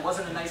wrong and I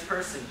wasn't a nice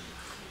person.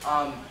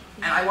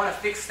 And I want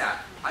to fix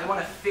that. I want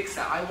to fix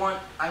that. I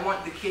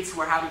want the kids who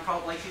are having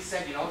problems, like she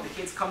said, you know, the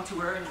kids come to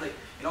her and like,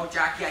 you know,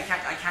 Jackie, I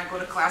can't go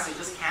to class, I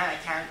just can't, I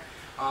can't.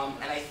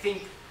 And I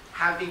think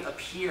having a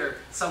peer,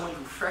 someone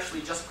who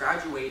freshly just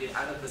graduated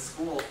out of the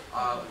school,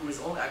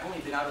 I've only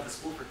been out of the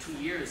school for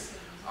 2 years,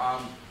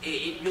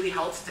 it really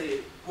helps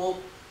to, well,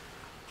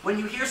 when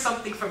you hear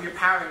something from your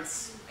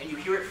parents and you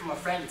hear it from a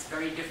friend, it's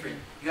very different.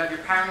 You have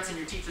your parents and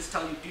your teachers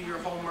tell you, do your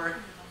homework,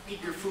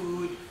 eat your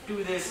food,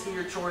 do this, do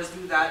your chores,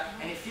 do that,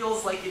 and it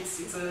feels like it's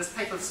this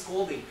type of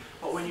scolding.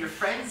 But when your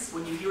friends,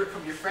 when you hear it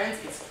from your friends,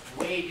 it's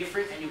way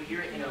different and you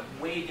hear it in a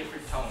way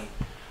different tone.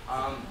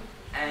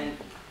 And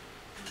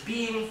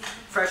being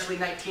freshly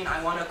 19,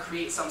 I want to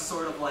create some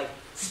sort of like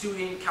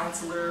student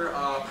counselor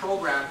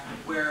program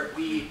where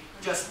we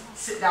just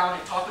sit down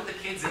and talk with the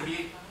kids and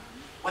be,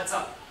 what's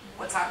up?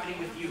 What's happening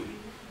with you?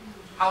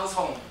 How's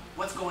home?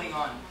 What's going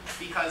on?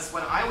 Because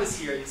when I was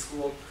here in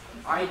school,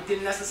 I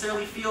didn't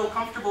necessarily feel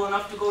comfortable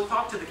enough to go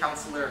talk to the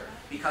counselor,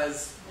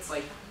 because it's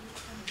like,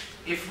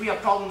 if we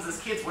have problems as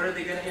kids, what are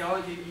they gonna, you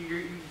know,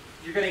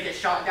 you're gonna get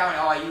shot down.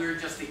 Oh, you're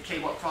just a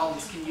kid, what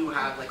problems can you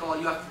have? Like, all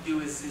you have to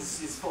do is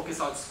focus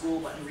on school.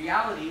 But in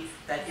reality,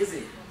 that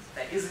isn't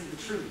the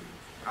truth.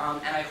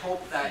 And I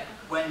hope that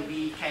when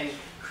we can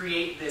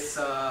create this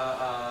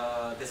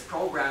this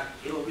program,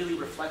 it'll really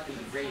reflect in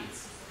the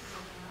grades.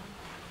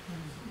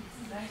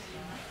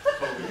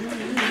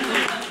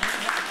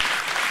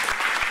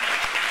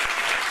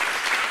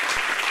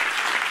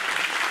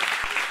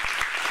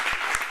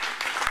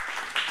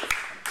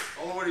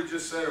 All of what he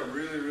just said, I'm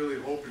really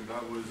hoping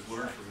that was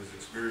learned from his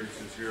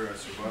experiences here at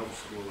Survival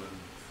School, and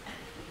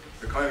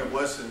the kind of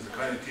lessons, the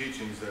kind of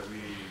teachings that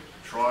we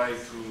try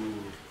to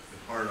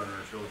impart on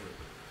our children.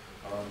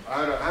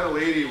 I had a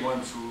lady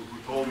once who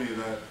told me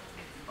that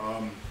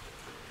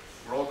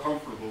we're all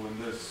comfortable in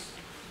this,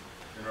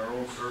 in our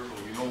own circle.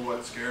 We know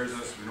what scares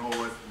us, we know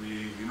what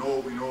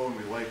we know and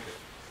we like it.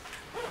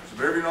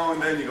 So every now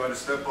and then you got to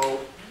step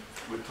out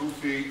with 2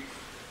 feet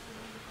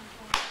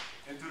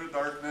into the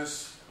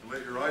darkness,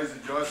 let your eyes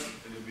adjust,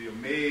 and you'll be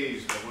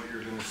amazed at what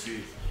you're going to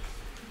see.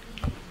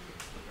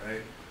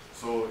 Right?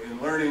 So in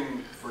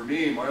learning, for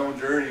me, my own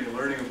journey, in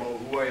learning about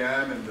who I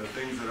am and the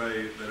things that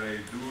I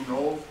do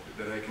know,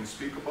 that I can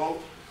speak about,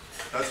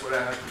 that's what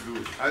I had to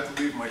do. I had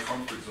to leave my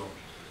comfort zone.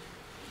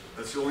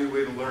 That's the only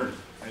way to learn.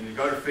 And you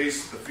got to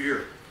face the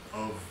fear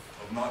of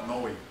not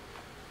knowing.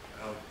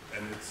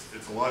 And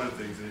it's a lot of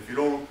things. And if you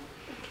don't,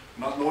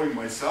 not knowing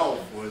myself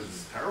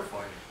was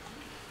terrifying.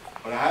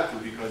 But I had to,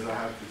 because I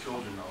have 2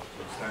 children now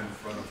to stand in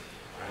front of,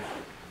 right?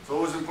 So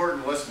it was an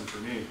important lesson for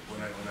me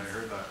when I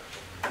heard that.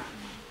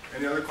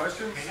 Any other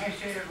questions? Can I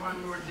say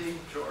one more thing?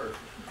 Sure.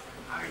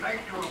 I'd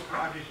like to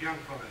applaud this young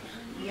fellow.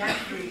 He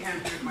actually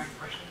answered my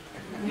question.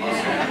 And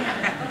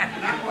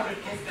I want to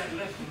take that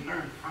lesson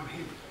learned from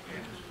him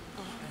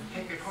and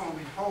take it home,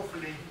 and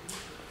hopefully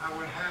I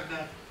will have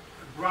that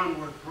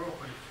groundwork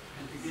broken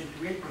and begin to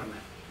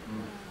implement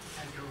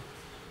and to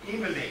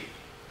emulate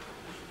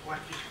what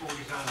the school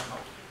is all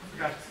about.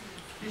 Because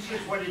this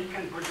is what it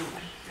can produce.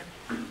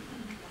 And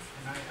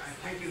I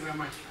thank you very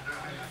much.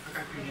 I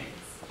forgot your name.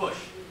 Bush.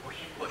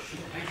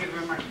 Thank you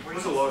very much. It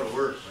was a lot of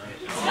work, man.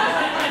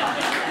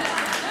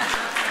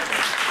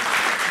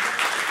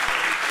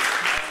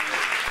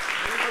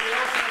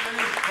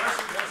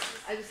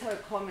 I just have a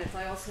comment.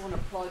 I also want to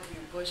applaud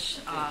you, Bush,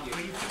 for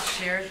you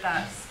shared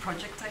that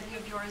project idea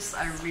of yours.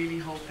 I really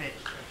hope it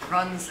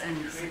runs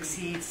and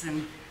succeeds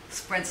and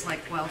spreads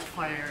like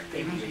wildfire,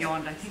 even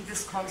beyond. I think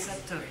this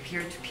concept of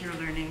peer-to-peer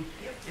learning,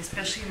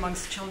 especially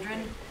amongst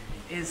children,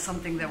 is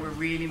something that we're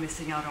really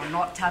missing out on,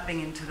 not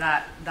tapping into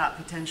that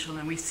potential.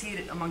 And we see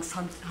it amongst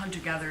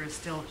hunter-gatherers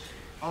still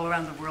all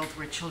around the world,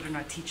 where children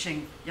are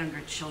teaching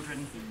younger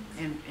children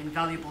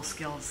invaluable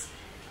skills.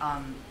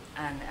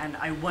 And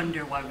I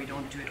wonder why we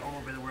don't do it all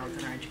over the world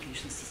in our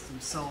education system.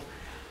 So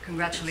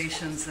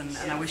congratulations, and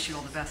I wish you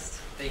all the best.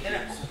 Thank you.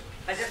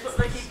 I just would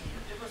like,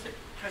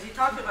 because he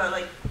talked about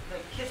like the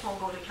kids won't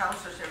go to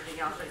counselors and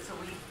everything else, right? So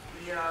we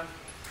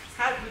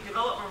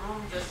developed a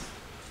room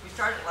we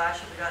started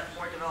last year, we got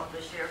more developed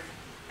this year.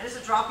 And it's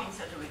a drop-in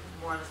center,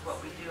 more or less what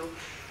we do.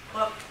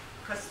 But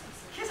because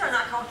kids are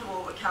not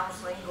comfortable with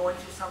counseling, going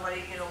to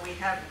somebody, you know, we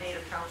have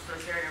native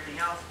counselors there and everything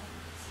else.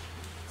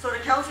 So the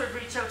counselors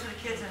reach out to the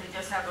kids and they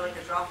just have like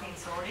a drop-in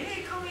ceremony.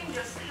 Hey, come in,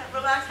 just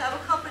relax, have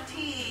a cup of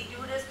tea, do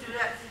this, do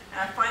that.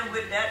 And I find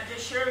with that,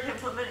 just shared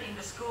implement in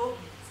the school,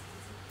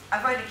 I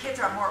find the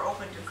kids are more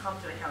open to come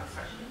to the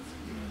counselor.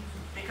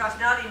 Because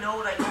now they know,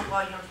 like, oh,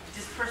 well, you know,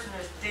 this person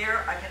is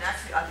there, I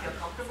feel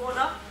comfortable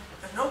enough.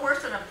 There's no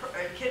worse than a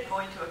kid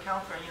going to a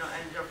counselor, you know,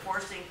 and they're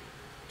forcing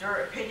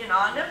their opinion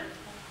on them.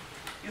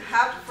 You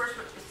have to first,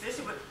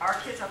 especially with our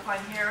kids I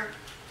find here,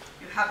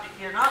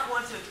 you're not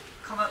one to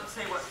come out and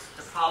say what's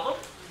the problem.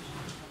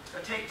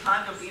 They'll take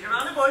time, they'll beat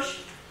around the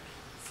bush,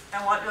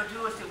 and what they'll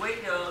do is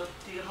they'll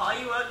haul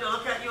you out, they'll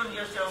look at you and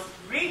they'll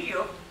read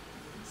you,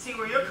 see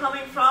where you're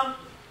coming from,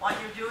 what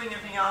you're doing,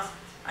 everything else.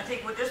 I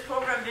think with this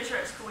program this year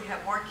at school, we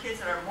have more kids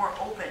that are more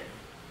open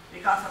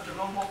because of the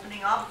room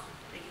opening up.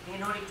 They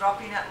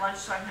drop in at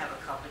lunchtime, have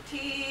a cup of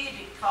tea,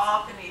 they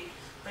talk, and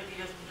maybe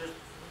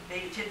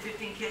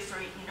 10-15 kids are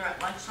eating dinner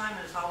at lunchtime,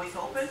 and it's always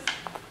open.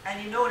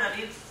 And you know that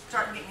they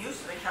start getting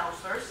used to the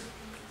counselors,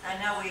 and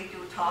now we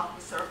do talking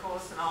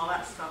circles and all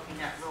that stuff in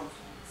that room.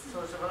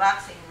 So it's a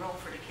relaxing room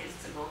for the kids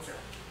to go to.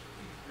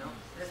 You know,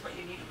 that's what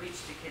you need to